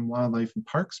Montana Fish and Wildlife and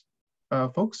Parks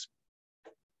folks.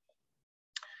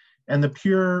 And the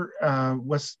pure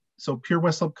West Slope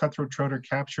cutthroat trout are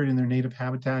captured in their native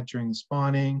habitat during the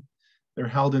spawning. They're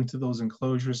held into those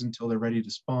enclosures until they're ready to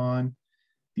spawn.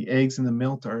 The eggs and the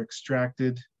milt are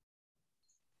extracted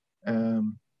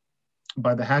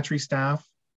by the hatchery staff,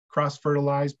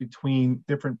 cross-fertilized between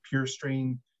different pure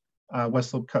strain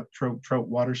West Slope cutthroat trout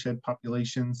watershed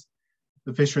populations.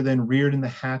 The fish are then reared in the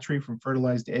hatchery from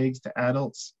fertilized eggs to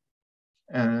adults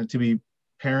to be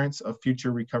parents of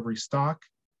future recovery stock.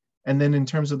 And then in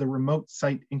terms of the remote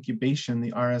site incubation,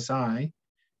 the RSI,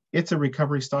 it's a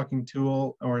recovery stocking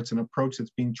tool, or it's an approach that's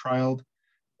being trialed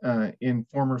in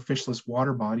former fishless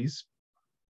water bodies.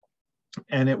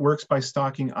 And it works by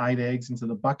stocking eyed eggs into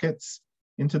the buckets,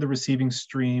 into the receiving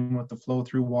stream with the flow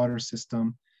through water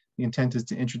system. The intent is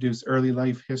to introduce early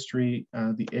life history,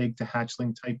 the egg to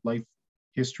hatchling type life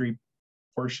history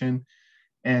portion,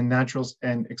 and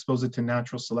expose it to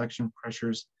natural selection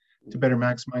pressures to better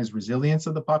maximize resilience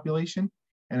of the population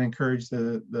and encourage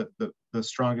the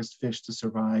strongest fish to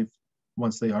survive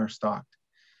once they are stocked.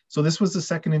 So this was the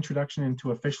second introduction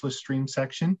into a fishless stream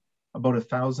section, about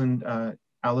 1,000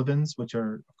 alevins, which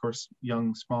are, of course,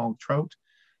 young, small trout,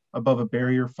 above a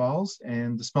barrier falls,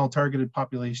 and the small targeted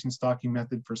population stocking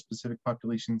method for specific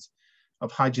populations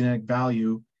of high genetic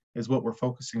value is what we're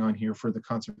focusing on here for the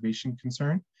conservation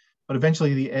concern. But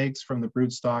eventually the eggs from the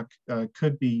broodstock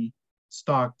could be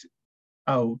stocked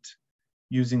out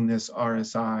using this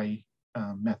RSI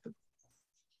method.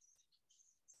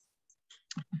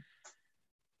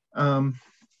 I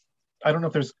don't know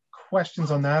if there's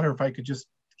questions on that or if I could just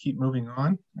keep moving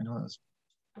on. I know that was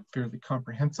fairly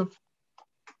comprehensive.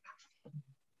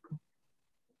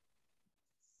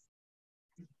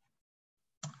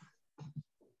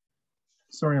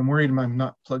 Sorry, I'm worried I'm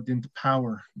not plugged into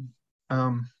power.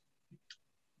 The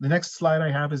next slide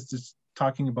I have is just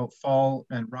talking about Fall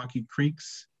and Rocky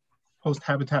Creek's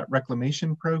post-habitat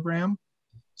reclamation program.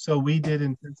 So we did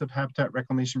intensive habitat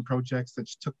reclamation projects that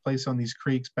took place on these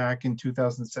creeks back in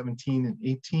 2017 and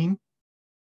 18.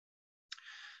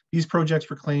 These projects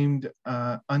reclaimed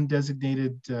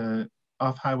undesignated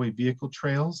off-highway vehicle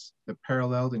trails that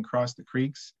paralleled and crossed the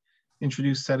creeks,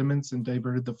 introduced sediments and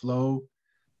diverted the flow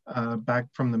back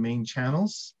from the main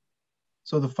channels.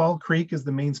 So the Fall Creek is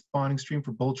the main spawning stream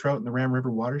for bull trout in the Ram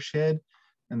River watershed,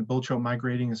 and the bull trout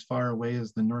migrating as far away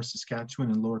as the North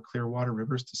Saskatchewan and Lower Clearwater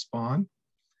rivers to spawn.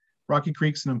 Rocky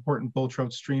Creek is an important bull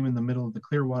trout stream in the middle of the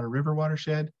Clearwater River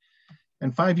watershed.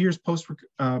 And 5 years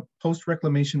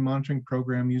post-reclamation monitoring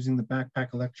program using the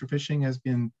backpack electrofishing has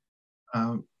been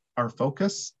our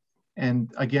focus.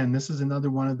 And again, this is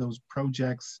another one of those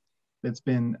projects that's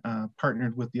been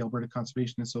partnered with the Alberta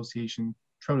Conservation Association,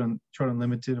 Trout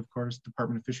Unlimited, of course,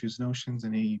 Department of Fisheries and Oceans,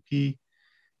 and AEP.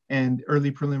 And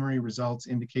early preliminary results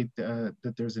indicate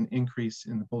that there's an increase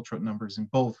in the bull trout numbers in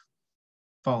both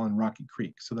Fall and Rocky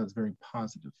Creek. So that's very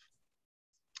positive.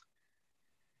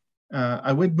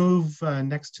 I would move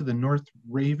next to the North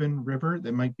Raven River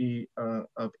that might be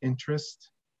of interest.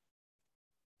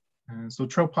 So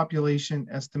trout population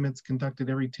estimates conducted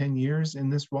every 10 years in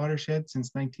this watershed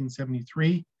since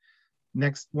 1973.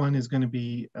 Next one is going to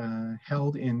be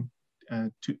held in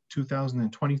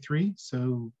 2023,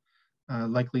 so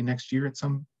likely next year at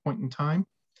some point in time.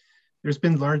 There's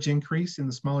been large increase in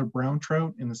the smaller brown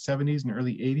trout in the 70s and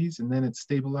early 80s, and then it's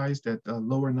stabilized at a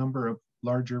lower number of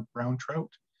larger brown trout.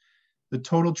 The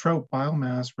total trout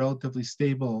biomass relatively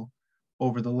stable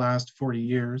over the last 40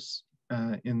 years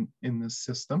in this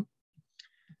system.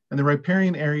 And the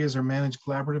riparian areas are managed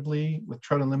collaboratively with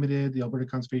Trout Unlimited, the Alberta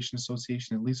Conservation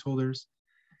Association, and leaseholders.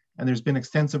 And there's been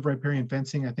extensive riparian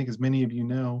fencing, I think as many of you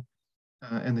know,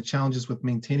 and the challenges with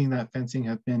maintaining that fencing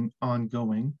have been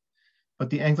ongoing. But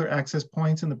the angler access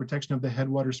points and the protection of the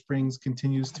headwater springs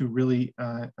continues to really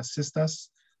assist us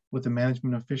with the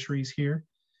management of fisheries here.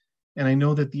 And I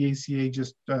know that the ACA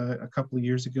just a couple of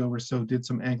years ago or so did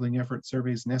some angling effort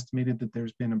surveys and estimated that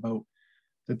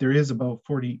there is about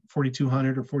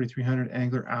 4,200 or 4,300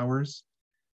 angler hours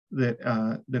that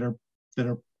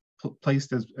are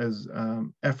placed as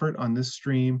effort on this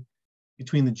stream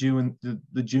between the June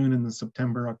and the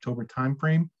September-October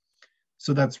timeframe.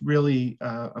 So that's really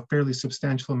a fairly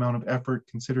substantial amount of effort,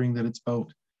 considering that it's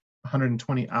about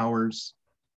 120 hours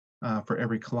for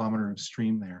every kilometer of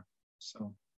stream there.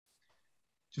 So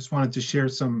just wanted to share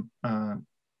some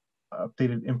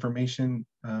updated information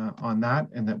on that,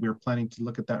 and that we're planning to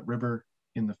look at that river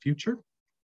in the future.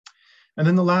 And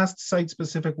then the last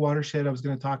site-specific watershed I was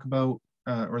going to talk about,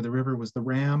 or the river, was the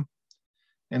Ram.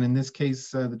 And in this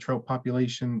case, the trout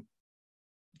population,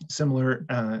 similar,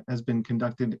 has been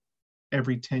conducted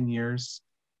every 10 years.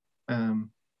 And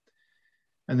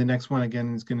the next one,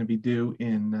 again, is going to be due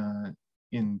in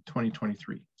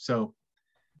 2023. So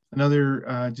another,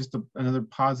 another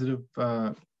positive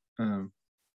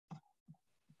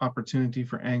opportunity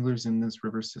for anglers in this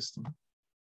river system.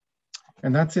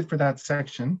 And that's it for that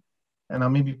section. And I'll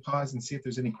maybe pause and see if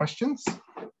there's any questions.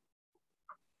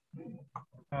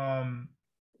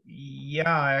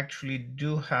 Yeah, I actually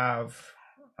do have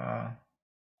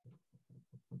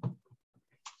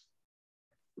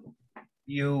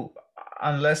you,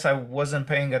 unless I wasn't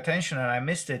paying attention and I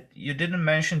missed it, you didn't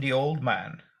mention the old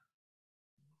man.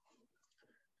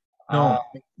 No.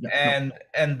 And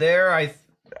there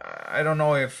I don't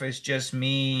know if it's just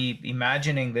me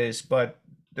imagining this, but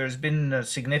there's been a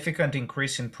significant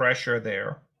increase in pressure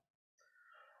there.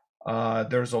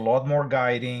 There's a lot more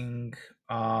guiding.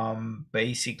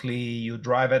 Basically, you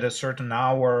drive at a certain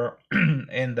hour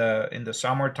in the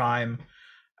summertime,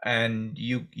 and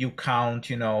you count,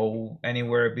 you know,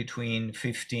 anywhere between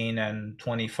 15 and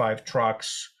 25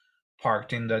 trucks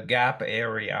parked in the gap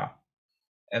area.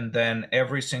 And then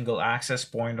every single access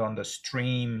point on the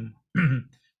stream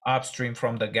upstream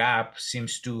from the gap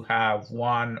seems to have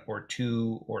 1 or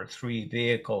 2 or 3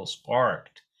 vehicles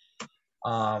parked.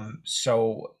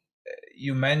 So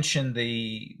you mentioned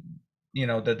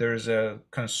that there's a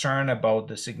concern about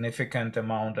the significant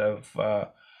amount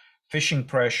of fishing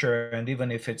pressure, and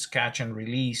even if it's catch and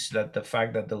release, that the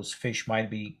fact that those fish might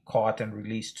be caught and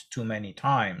released too many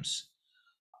times.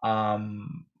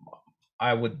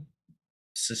 I would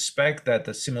suspect that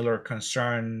a similar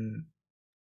concern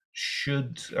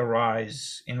should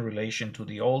arise in relation to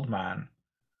the old man,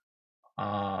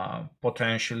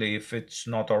 potentially, if it's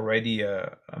not already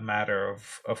a matter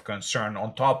of concern,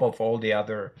 on top of all the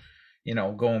other,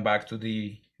 going back to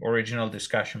the original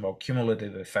discussion about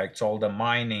cumulative effects, all the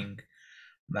mining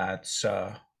that's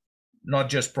not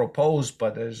just proposed,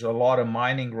 but there's a lot of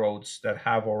mining roads that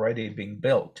have already been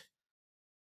built.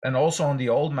 And also on the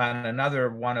old man, another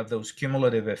one of those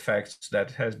cumulative effects that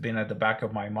has been at the back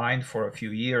of my mind for a few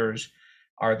years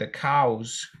are the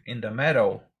cows in the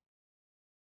meadow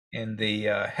in the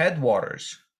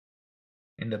headwaters,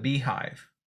 in the beehive.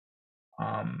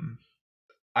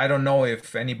 I don't know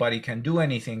if anybody can do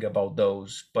anything about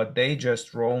those, but they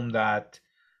just roam that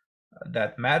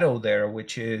meadow there,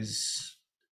 which is,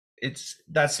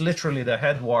 that's literally the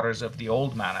headwaters of the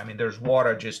Old Man. I mean, there's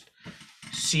water just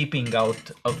seeping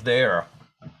out of there.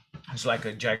 It's like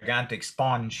a gigantic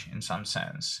sponge in some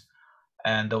sense.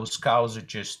 And those cows are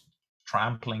just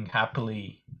trampling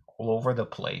happily all over the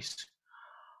place.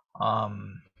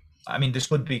 I mean, this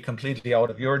would be completely out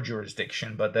of your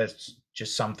jurisdiction, but that's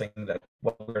just something that,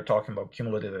 what we're talking about,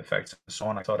 cumulative effects and so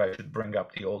on, I thought I should bring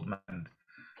up the Old Man,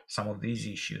 some of these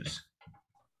issues.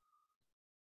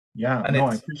 Yeah, and no,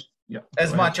 I appreciate. Yeah,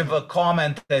 as much of a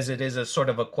comment as it is a sort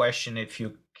of a question, if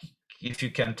you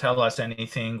can tell us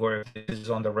anything, or if it is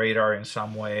on the radar in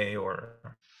some way,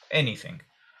 or anything,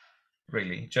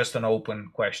 really, just an open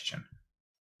question.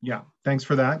 Yeah, thanks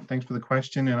for that. Thanks for the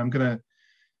question. And I'm gonna,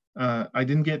 I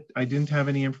didn't have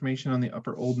any information on the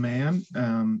Upper Old Man,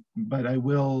 but I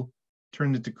will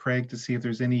turn it to Craig to see if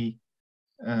there's any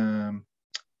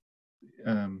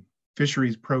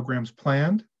fisheries programs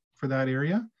planned for that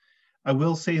area. I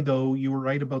will say, though, you were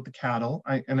right about the cattle.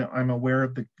 I'm aware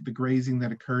of the grazing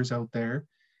that occurs out there.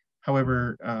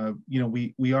 However, you know,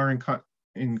 we are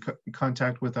in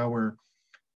contact with our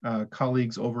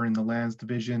colleagues over in the Lands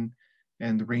Division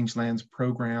and the Rangelands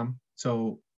Program.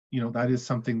 So, you know, that is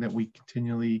something that we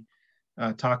continually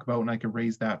talk about, and I can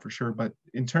raise that for sure. But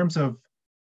in terms of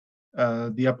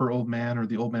the Upper Old Man or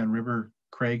the Old Man River,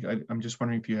 Craig, I'm just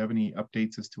wondering if you have any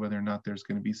updates as to whether or not there's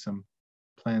going to be some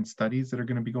planned studies that are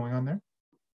going to be going on there.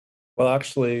 Well,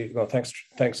 actually, no,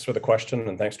 thanks for the question,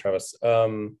 and thanks, Travis.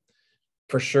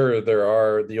 For sure,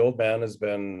 the Old Man has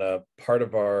been part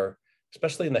of our,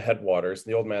 especially in the headwaters.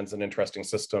 The Old Man's an interesting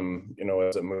system, you know,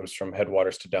 as it moves from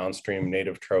headwaters to downstream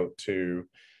native trout to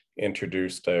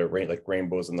introduced like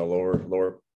rainbows in the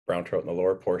lower brown trout in the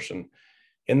lower portion.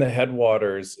 In the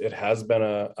headwaters, it has been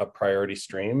a priority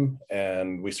stream,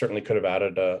 and we certainly could have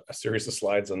added a series of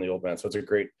slides on the Old Man. So it's a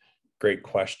great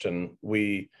question.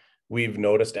 We've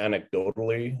noticed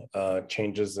anecdotally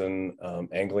changes in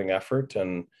angling effort,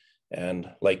 and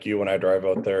like you, when I drive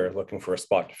out there looking for a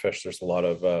spot to fish, there's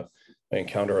I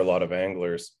encounter a lot of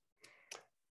anglers.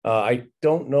 I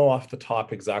don't know off the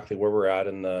top exactly where we're at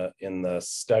in the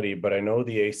study, but I know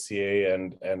the ACA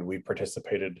and we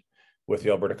participated with the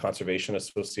Alberta Conservation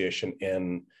Association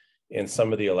in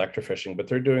some of the electrofishing, but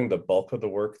they're doing the bulk of the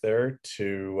work there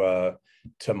to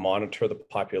monitor the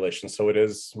population. So it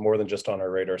is more than just on our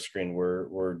radar screen.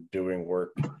 We're doing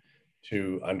work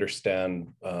to understand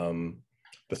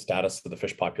the status of the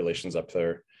fish populations up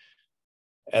there.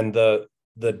 And the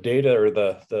data, or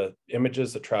the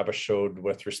images that Travis showed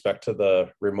with respect to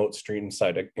the remote stream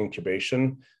side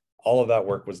incubation, all of that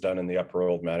work was done in the Upper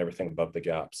Old Man, everything above the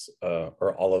gaps,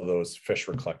 or all of those fish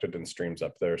were collected in streams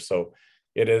up there. So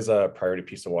it is a priority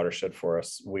piece of watershed for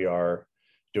us. We are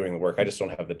doing the work. I just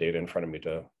don't have the data in front of me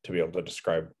to be able to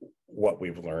describe what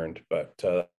we've learned, but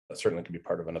that certainly could be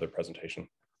part of another presentation.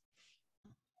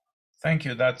 Thank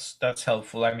you. That's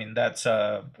helpful. I mean,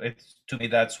 to me,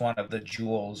 that's one of the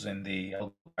jewels in the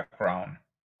background.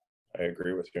 I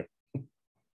agree with you.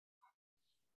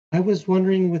 I was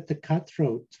wondering, with the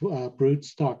cutthroat brood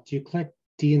stock, do you collect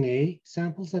DNA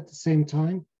samples at the same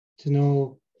time to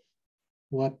know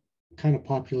what kind of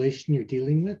population you're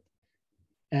dealing with?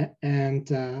 And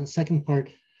second part,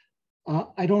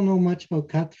 I don't know much about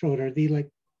cutthroat. Are they like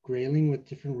grayling with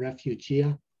different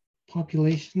refugia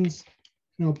populations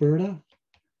in Alberta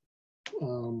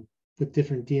with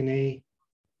different DNA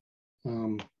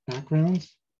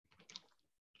backgrounds?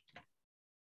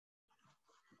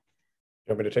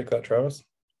 You want me to take that, Travis?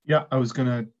 Yeah, I was going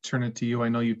to turn it to you. I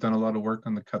know you've done a lot of work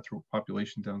on the cutthroat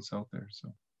population down south there.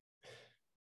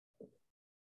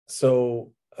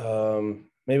 So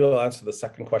maybe I'll answer the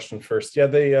second question first. Yeah,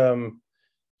 they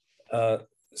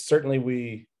certainly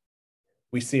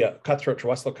we see a cutthroat,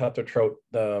 Westlow cutthroat trout.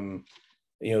 You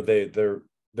know, they're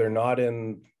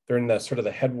in the sort of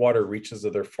the headwater reaches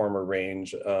of their former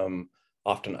range,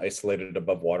 often isolated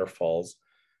above waterfalls.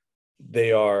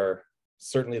 They are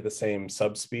certainly the same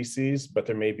subspecies, but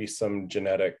there may be some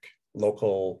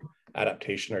local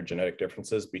adaptation or genetic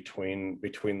differences between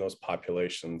those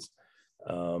populations.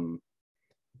 You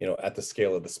know, at the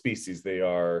scale of the species, they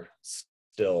are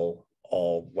still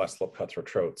all Westlow cutthroat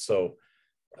trout. So,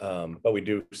 but we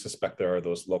do suspect there are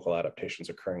those local adaptations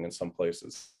occurring in some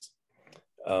places.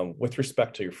 With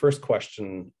respect to your first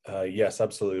question, yes,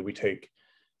 absolutely. We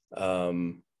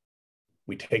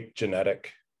take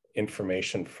genetic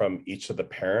information from each of the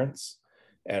parents,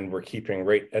 and we're keeping,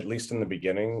 right, at least in the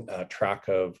beginning, track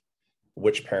of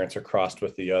which parents are crossed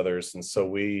with the others. And so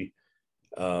we,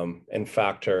 in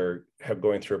fact, have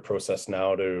going through a process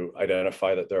now to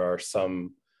identify that there are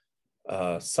some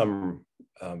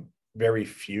very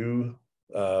few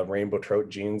rainbow trout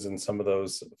genes in some of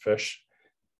those fish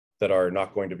that are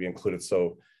not going to be included.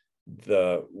 So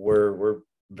we're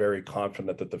very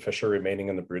confident that the fish are remaining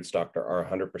in the broodstock are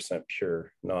 100%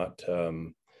 pure,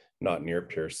 not near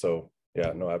pure. So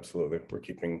yeah, no, absolutely. We're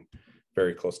keeping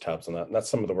very close tabs on that. And that's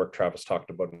some of the work Travis talked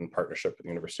about in partnership with the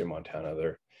University of Montana.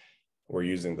 We're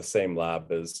using the same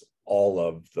lab as all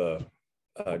of the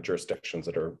jurisdictions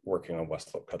that are working on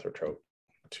West Slope cutthroat trout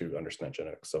to understand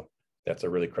genetics. So that's a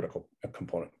really critical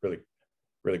component. Really,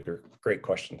 really great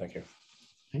question. Thank you.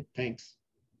 Thanks.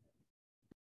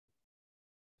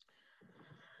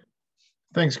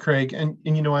 Thanks, Craig. And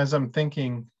you know, as I'm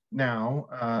thinking now,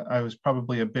 I was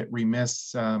probably a bit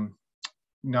remiss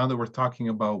now that we're talking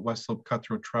about West Slope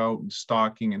cutthroat trout and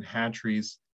stocking and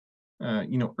hatcheries.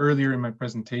 You know, earlier in my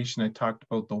presentation, I talked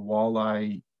about the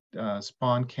walleye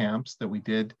spawn camps that we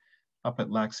did up at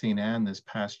Lac St. Anne this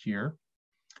past year.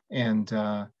 And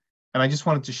I just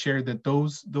wanted to share that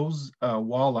those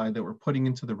walleye that we're putting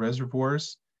into the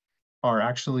reservoirs are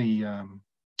actually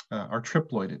are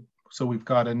triploided. So we've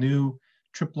got a new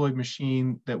triploid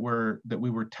machine that we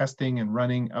were testing and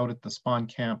running out at the spawn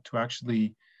camp to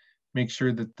actually make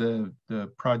sure that the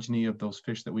progeny of those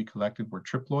fish that we collected were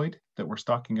triploid, that we're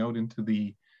stocking out into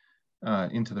the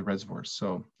reservoirs.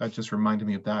 So that just reminded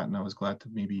me of that, and I was glad to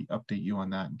maybe update you on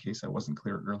that in case I wasn't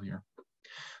clear earlier.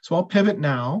 So I'll pivot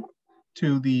now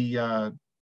to the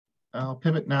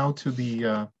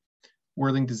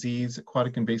whirling disease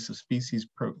aquatic invasive species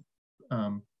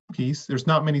piece. There's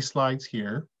not many slides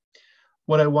here.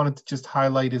 What I wanted to just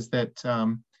highlight is that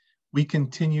we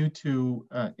continue to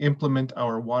implement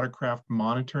our watercraft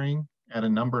monitoring at a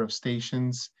number of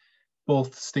stations,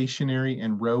 both stationary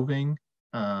and roving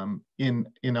in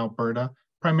Alberta,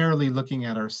 primarily looking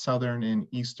at our southern and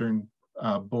eastern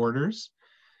borders.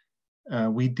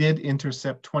 We did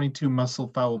intercept 22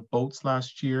 mussel-fowl boats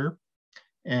last year,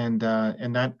 and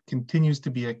that continues to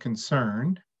be a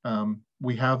concern.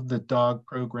 We have the dog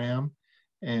program,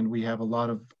 and we have a lot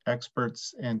of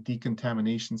experts and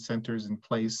decontamination centers in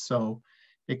place. So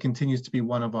it continues to be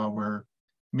one of our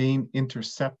main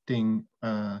intercepting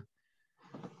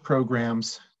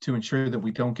programs to ensure that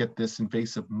we don't get this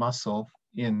invasive mussel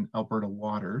in Alberta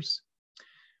waters.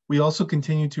 We also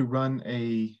continue to run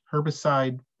a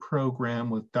herbicide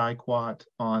program with Diquat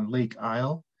on Lake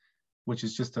Isle, which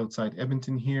is just outside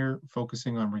Edmonton here,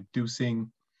 focusing on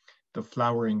reducing the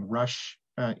flowering rush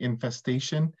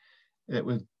infestation that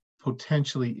would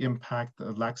potentially impact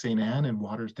the Lac St. Anne and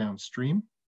waters downstream.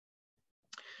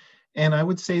 And I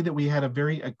would say that we had a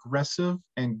very aggressive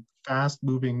and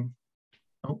fast-moving,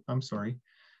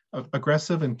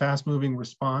 aggressive and fast-moving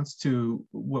response to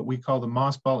what we call the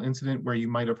moss ball incident, where you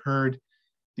might have heard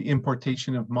the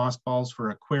importation of moss balls for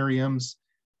aquariums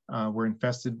were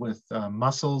infested with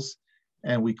mussels,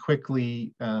 and we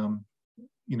quickly,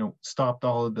 stopped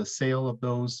all of the sale of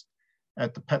those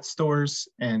at the pet stores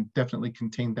and definitely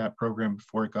contained that program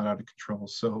before it got out of control.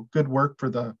 So good work for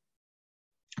the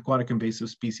aquatic invasive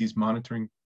species monitoring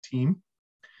team.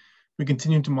 We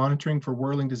continue to monitoring for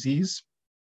whirling disease,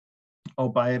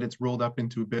 albeit it's rolled up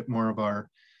into a bit more of our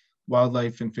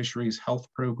wildlife and fisheries health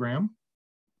program.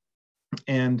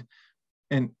 And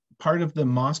part of the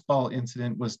moss ball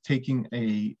incident was taking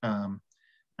a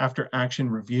after action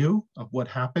review of what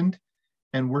happened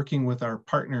and working with our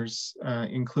partners,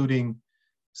 including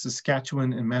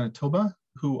Saskatchewan and Manitoba,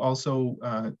 who also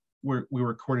we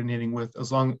were coordinating with,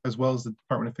 as well as the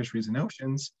Department of Fisheries and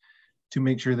Oceans, to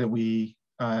make sure that we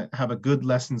have a good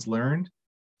lessons learned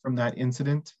from that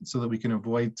incident so that we can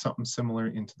avoid something similar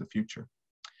into the future.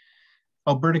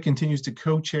 Alberta continues to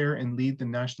co-chair and lead the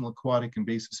National Aquatic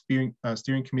Invasive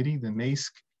Steering Committee, the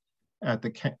NAISC, at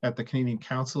the Canadian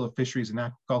Council of Fisheries and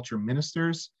Aquaculture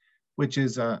Ministers, which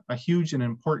is a huge and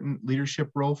important leadership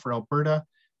role for Alberta,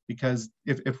 because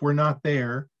if we're not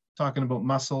there talking about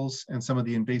mussels and some of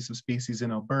the invasive species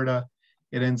in Alberta,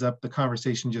 the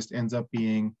conversation just ends up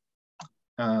being,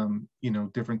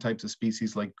 different types of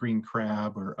species like green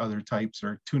crab or other types,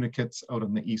 or tunicates out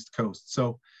on the East Coast.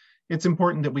 So it's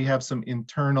important that we have some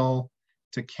internal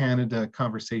to Canada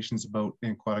conversations about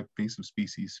aquatic invasive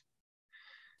species.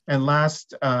 And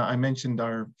last, I mentioned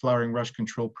our flowering rush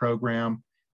control program.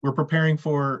 We're preparing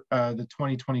for the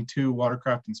 2022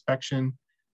 watercraft inspection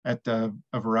at a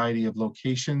variety of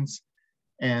locations.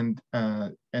 And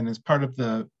as part of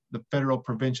the federal,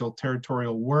 provincial,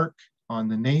 territorial work on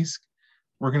the NAISC,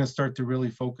 we're going to start to really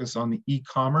focus on the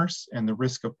e-commerce and the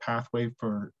risk of pathway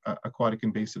for aquatic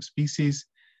invasive species,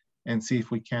 and see if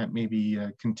we can't maybe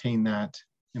contain that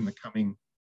in the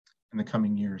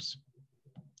coming years.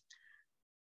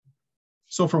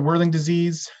 So for whirling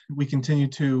disease, we continue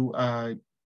to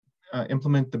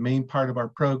implement the main part of our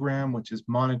program, which is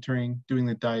monitoring, doing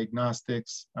the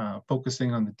diagnostics,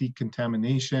 focusing on the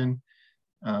decontamination,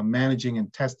 managing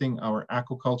and testing our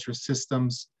aquaculture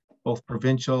systems, both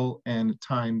provincial and at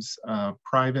times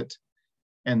private,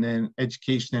 and then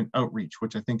education and outreach,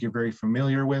 which I think you're very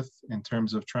familiar with in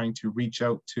terms of trying to reach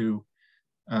out to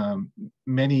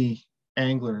many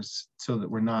anglers so that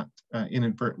we're not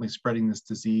inadvertently spreading this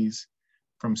disease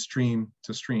from stream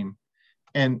to stream.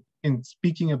 And in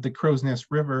speaking of the Crow's Nest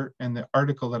River and the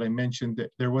article that I mentioned,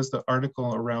 that there was the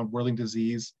article around whirling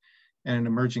disease and an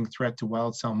emerging threat to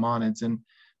wild salmonids. And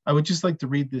I would just like to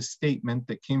read this statement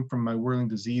that came from my whirling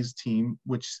disease team,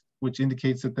 which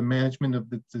indicates that the management of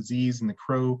the disease in the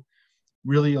crow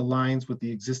really aligns with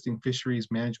the existing fisheries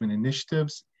management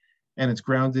initiatives, and it's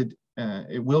grounded,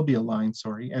 it will be aligned,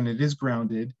 sorry, and it is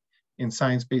grounded in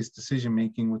science-based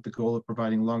decision-making with the goal of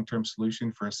providing long-term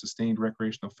solution for a sustained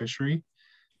recreational fishery.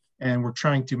 And we're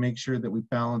trying to make sure that we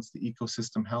balance the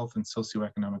ecosystem health and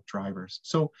socioeconomic drivers.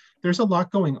 So there's a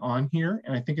lot going on here,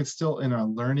 and I think it's still in a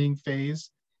learning phase,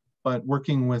 but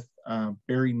working with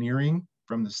Barry Nearing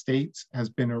from the States has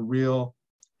been a real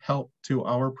help to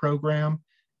our program.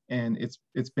 And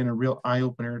it's been a real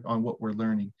eye-opener on what we're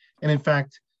learning. And in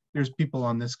fact, there's people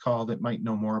on this call that might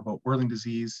know more about whirling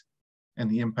disease and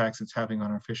the impacts it's having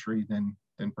on our fishery than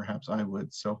perhaps I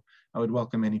would. So I would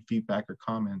welcome any feedback or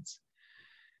comments.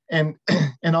 And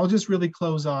I'll just really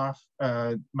close off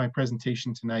my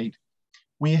presentation tonight.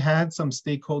 We had some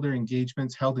stakeholder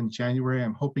engagements held in January.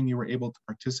 I'm hoping you were able to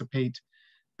participate.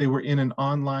 They were in an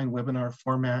online webinar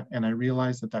format, and I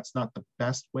realized that that's not the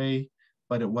best way,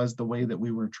 but it was the way that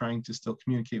we were trying to still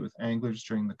communicate with anglers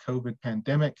during the COVID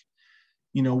pandemic.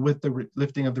 You know, with the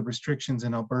lifting of the restrictions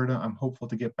in Alberta, I'm hopeful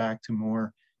to get back to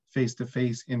more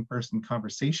face-to-face, in-person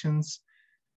conversations.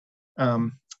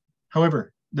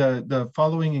 However, the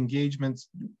following engagements,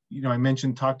 you know, I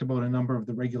mentioned, talked about a number of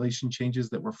the regulation changes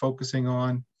that we're focusing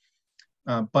on,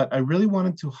 but I really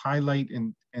wanted to highlight,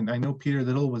 and I know Peter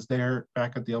Little was there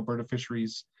back at the Alberta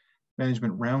Fisheries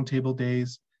Management Roundtable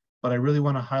days, but I really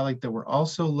want to highlight that we're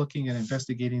also looking at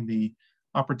investigating the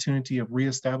opportunity of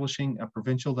reestablishing a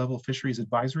provincial level fisheries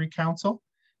advisory council.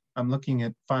 I'm looking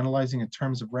at finalizing a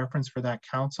terms of reference for that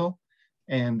council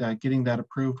and getting that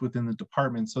approved within the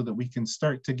department so that we can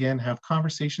start to again have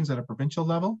conversations at a provincial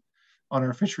level on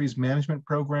our fisheries management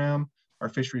program, our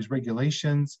fisheries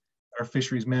regulations, our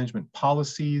fisheries management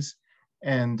policies,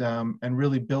 and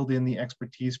really build in the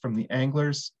expertise from the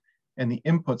anglers and the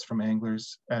inputs from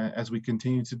anglers as we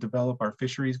continue to develop our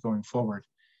fisheries going forward.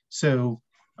 So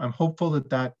I'm hopeful that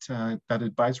that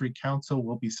advisory council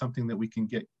will be something that we can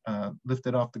get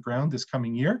lifted off the ground this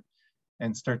coming year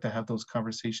and start to have those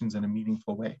conversations in a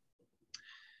meaningful way.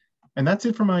 And that's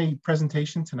it for my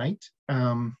presentation tonight.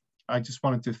 I just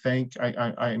wanted to thank,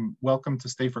 I'm welcome to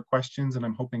stay for questions, and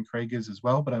I'm hoping Craig is as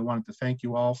well, but I wanted to thank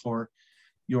you all for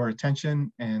your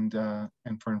attention and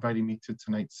for inviting me to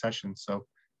tonight's session. So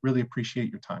really appreciate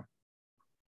your time.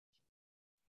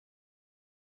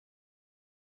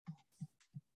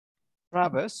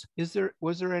 Travis,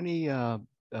 was there any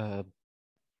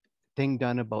thing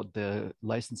done about the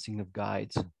licensing of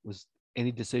guides? Was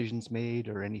any decisions made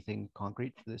or anything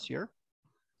concrete for this year?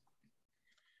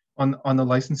 On the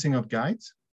licensing of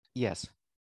guides? Yes.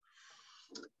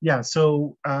 Yeah,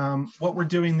 so what we're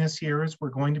doing this year is we're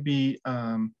going to be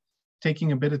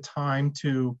taking a bit of time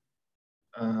to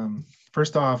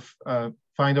first off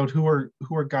find out who are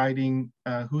guiding,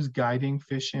 who's guiding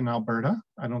fish in Alberta.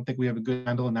 I don't think we have a good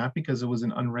handle on that because it was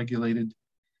an unregulated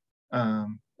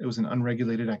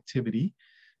activity.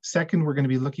 Second, we're going to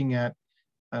be looking at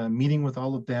meeting with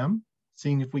all of them,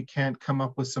 seeing if we can't come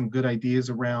up with some good ideas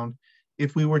around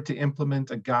if we were to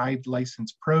implement a guide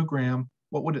license program,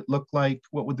 what would it look like?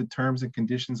 What would the terms and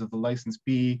conditions of the license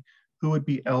be? Who would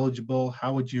be eligible?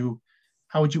 How would you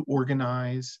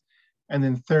organize? And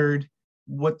then third,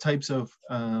 what types of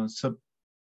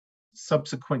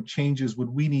subsequent changes would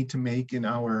we need to make in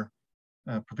our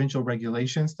provincial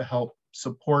regulations to help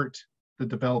support the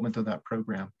development of that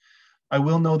program? I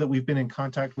will know that we've been in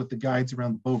contact with the guides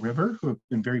around the Bow River who have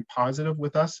been very positive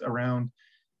with us around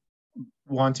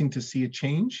wanting to see a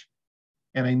change.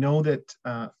 And I know that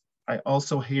I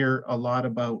also hear a lot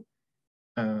about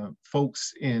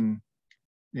folks in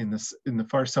the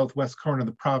far southwest corner of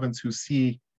the province who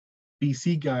see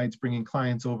BC guides bringing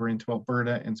clients over into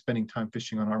Alberta and spending time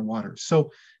fishing on our waters.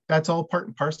 So that's all part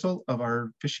and parcel of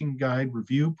our fishing guide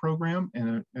review program,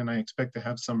 and I expect to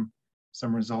have some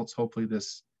results hopefully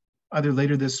either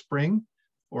later this spring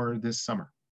or this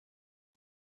summer.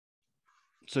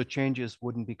 So changes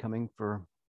wouldn't be coming for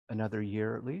another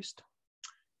year at least?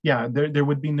 Yeah, there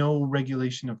would be no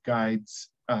regulation of guides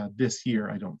this year,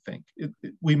 I don't think.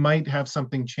 We might have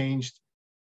something changed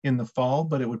in the fall,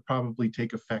 but it would probably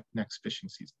take effect next fishing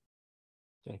season.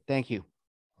 Okay, thank you.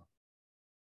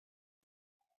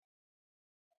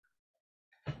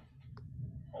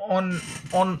 On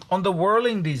the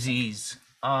whirling disease,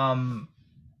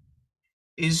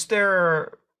 is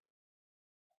there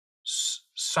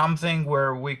something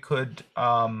where we could,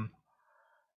 I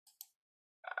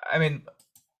mean,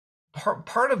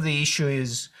 part of the issue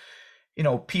is, you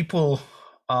know, people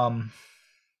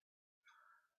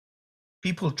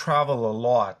travel a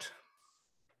lot,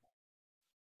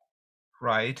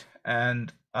 right?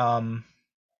 And I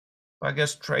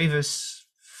guess Travis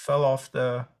fell off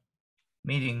the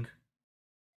meeting.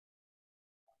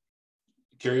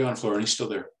 Carry on, Florian, he's still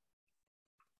there.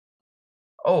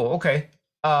 Oh, okay.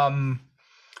 You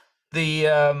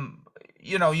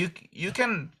know, you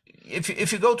can,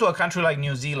 if you go to a country like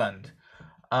New Zealand,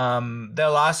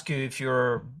 they'll ask you if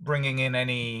you're bringing in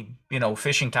any, you know,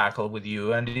 fishing tackle with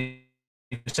you, and if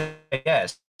you say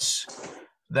yes,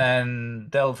 then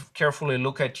they'll carefully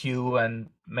look at you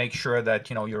and make sure that,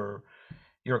 you know, your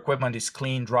equipment is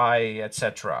clean, dry,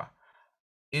 etc.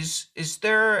 Is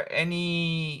there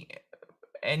anything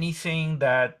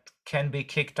that can be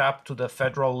kicked up to the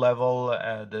federal level?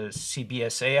 The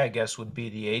CBSA, I guess, would be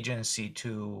the agency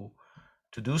to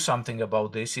do something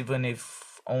about this, even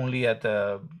if only at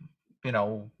the, you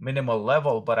know, minimal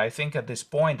level. But I think at this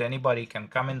point, anybody can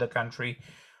come in the country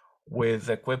with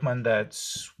equipment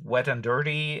that's wet and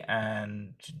dirty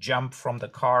and jump from the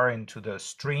car into the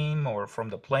stream or from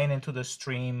the plane into the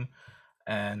stream,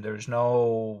 and there's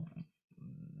no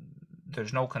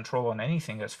control on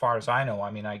anything as far as I know.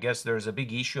 I mean, I guess there's a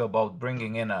big issue about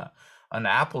bringing in an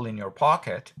apple in your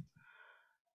pocket,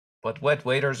 but wet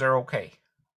waders are okay.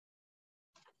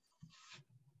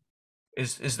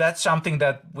 Is that something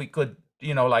that we could,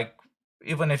 you know, like,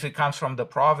 even if it comes from the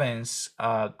province,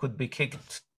 could be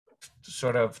kicked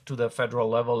sort of to the federal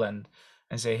level and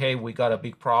say, hey, we got a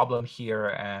big problem here,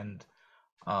 and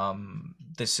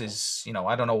this is, you know,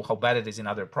 I don't know how bad it is in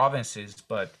other provinces,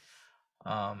 but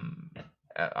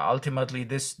ultimately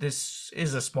this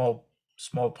is a small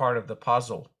part of the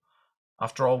puzzle.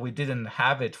 After all, we didn't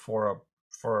have it for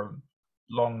a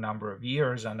long number of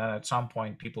years, and then at some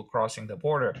point people crossing the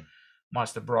border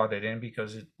must have brought it in,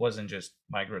 because it wasn't just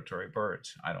migratory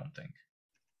birds, I don't think.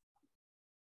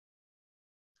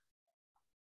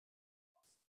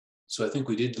 So I think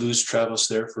we did lose Travis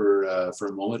there for a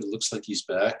moment. It looks like he's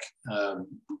back.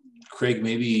 Craig,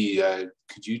 maybe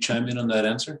could you chime in on that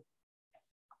answer?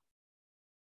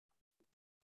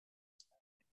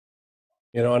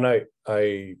 You know, and I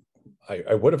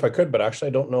would if I could, but actually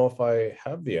I don't know if I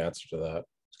have the answer to that.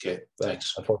 Okay,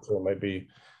 thanks. Unfortunately,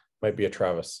 might be a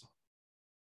Travis.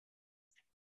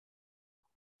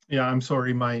 Yeah, I'm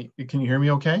sorry. Can you hear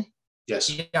me okay? Yes.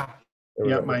 Yeah.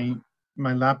 Yeah,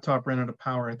 my laptop ran out of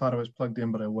power. I thought I was plugged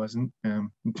in, but I wasn't.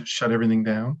 Just shut everything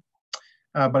down.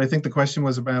 But I think the question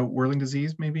was about whirling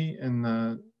disease, maybe, and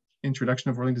the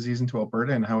introduction of whirling disease into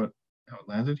Alberta and how it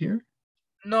landed here.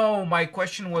 No, my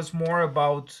question was more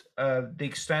about the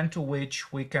extent to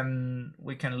which we can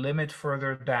limit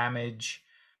further damage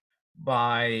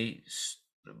by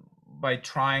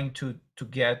trying to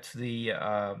get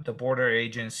the border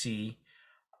agency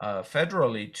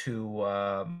federally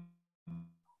to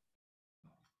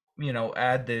you know,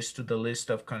 add this to the list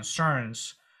of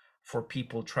concerns for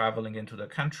people traveling into the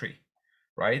country,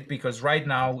 right? Because right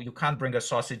now you can't bring a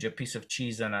sausage, a piece of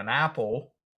cheese, and an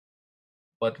apple,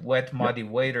 but wet, muddy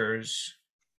waders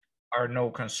are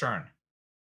no concern.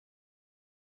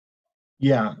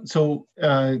 Yeah. So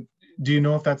do you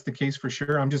know if that's the case for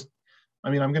sure? I'm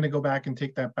going to go back and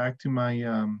take that back to my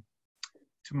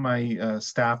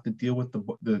staff that deal with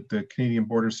the Canadian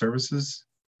Border Services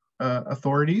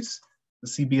authorities, the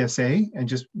CBSA, and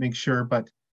just make sure. But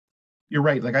you're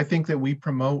right. Like, I think that we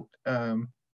promote,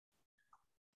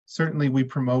 certainly we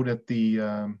promote at the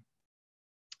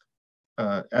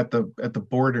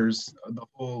borders, the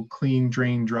whole clean,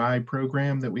 drain, dry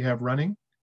program that we have running.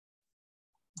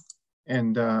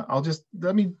 And I'll just,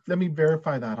 let me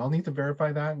verify that. I'll need to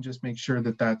verify that and just make sure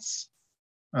that that's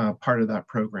part of that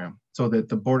program, so that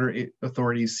the border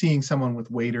authorities seeing someone with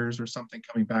waders or something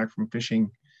coming back from fishing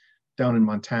down in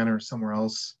Montana or somewhere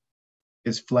else,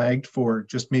 is flagged for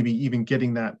just maybe even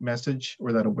getting that message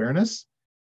or that awareness,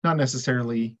 not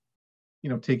necessarily, you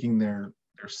know, taking their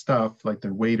stuff like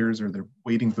their waders or their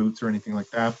wading boots or anything like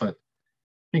that, but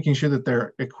making sure that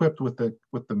they're equipped with the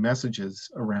messages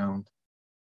around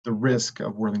the risk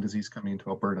of whirling disease coming into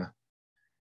Alberta.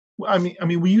 I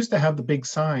mean, we used to have the big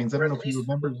signs. I don't know if you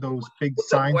remember those big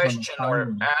signs on the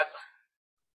or add,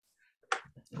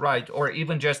 right, or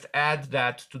even just add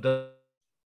that to the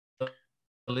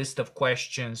list of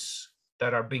questions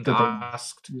that are being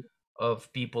asked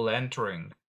of people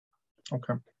entering.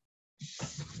 Okay.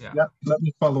 Yeah, let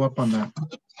me follow up on that.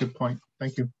 Good point.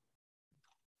 Thank you.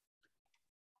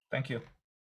 Thank you.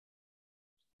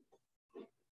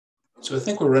 So I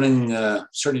think we're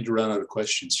starting to run out of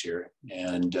questions here.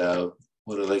 And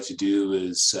what I'd like to do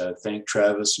is thank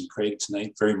Travis and Craig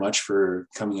tonight very much for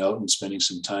coming out and spending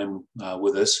some time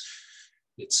with us.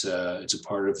 It's a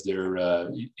part of their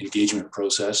engagement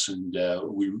process, and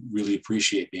we really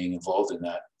appreciate being involved in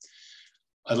that.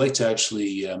 I'd like to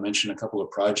actually mention a couple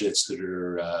of projects that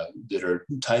are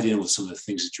tied in with some of the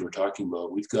things that you were talking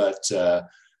about. We've got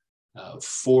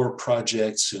 4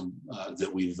 projects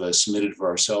that we've submitted for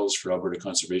ourselves for Alberta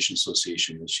Conservation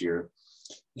Association this year,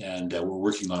 and we're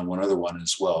working on one other one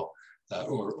as well,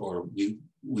 or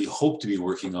we hope to be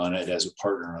working on it as a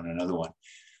partner on another one.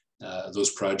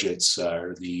 Those projects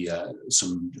are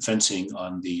some fencing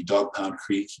on the Dog Pound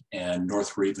Creek and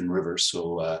North Raven River,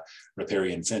 so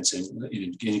riparian fencing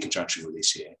in conjunction with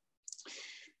ACA.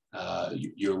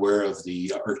 You're aware of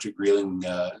the Arctic grayling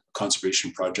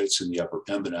conservation projects in the Upper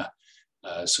Pembina,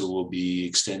 so we'll be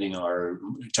extending our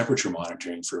temperature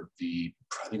monitoring for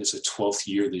I think it's the 12th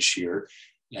year this year,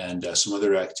 and some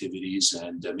other activities.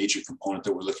 And a major component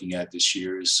that we're looking at this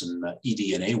year is some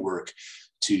eDNA work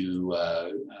to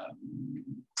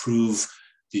prove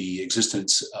the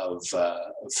existence of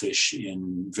fish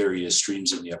in various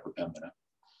streams in the Upper Pembina.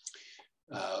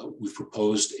 We've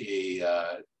proposed a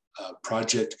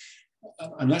project.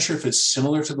 I'm not sure if it's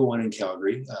similar to the one in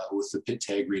Calgary with the pit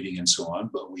tag reading and so on,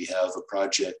 but we have a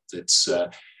project that's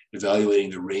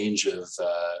evaluating the range of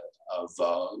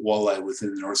walleye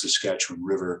within the North Saskatchewan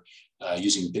River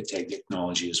using pit tag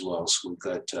technology as well. So we've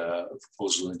got a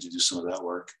proposal in to do some of that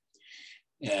work.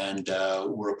 And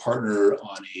we're a partner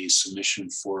on a submission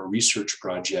for a research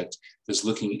project that's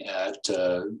looking at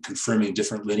confirming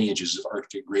different lineages of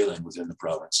Arctic grayling within the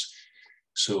province.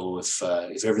 So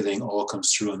if everything all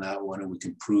comes through on that one, and we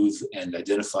can prove and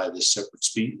identify this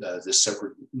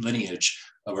separate lineage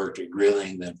of Arctic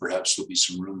grayling, then perhaps there'll be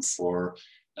some room for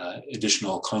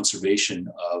additional conservation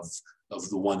of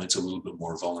the one that's a little bit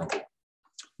more vulnerable.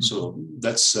 Mm-hmm. So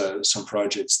that's some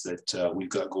projects that we've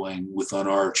got going within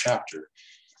our chapter.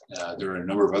 There are a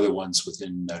number of other ones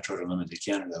within Trout Unlimited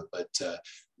Canada, but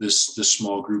this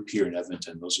small group here in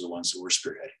Edmonton, those are the ones that we're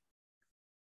spearheading.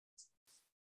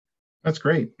 That's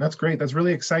great. That's great. That's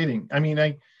really exciting. I mean,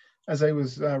 as I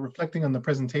was reflecting on the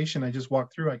presentation I just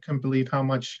walked through, I couldn't believe how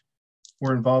much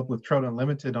we're involved with Trout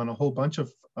Unlimited on a whole bunch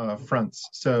of fronts.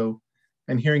 So,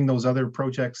 and hearing those other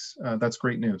projects, that's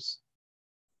great news.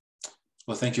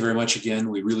 Well, thank you very much again.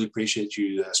 We really appreciate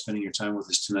you spending your time with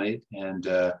us tonight, and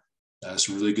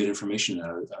some really good information.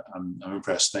 I'm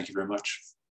impressed. Thank you very much.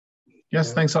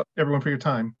 Yes, thanks everyone for your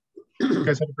time. You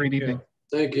guys have a great evening.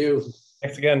 Thank you.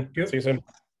 Thanks again. See you soon.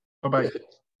 Bye-bye.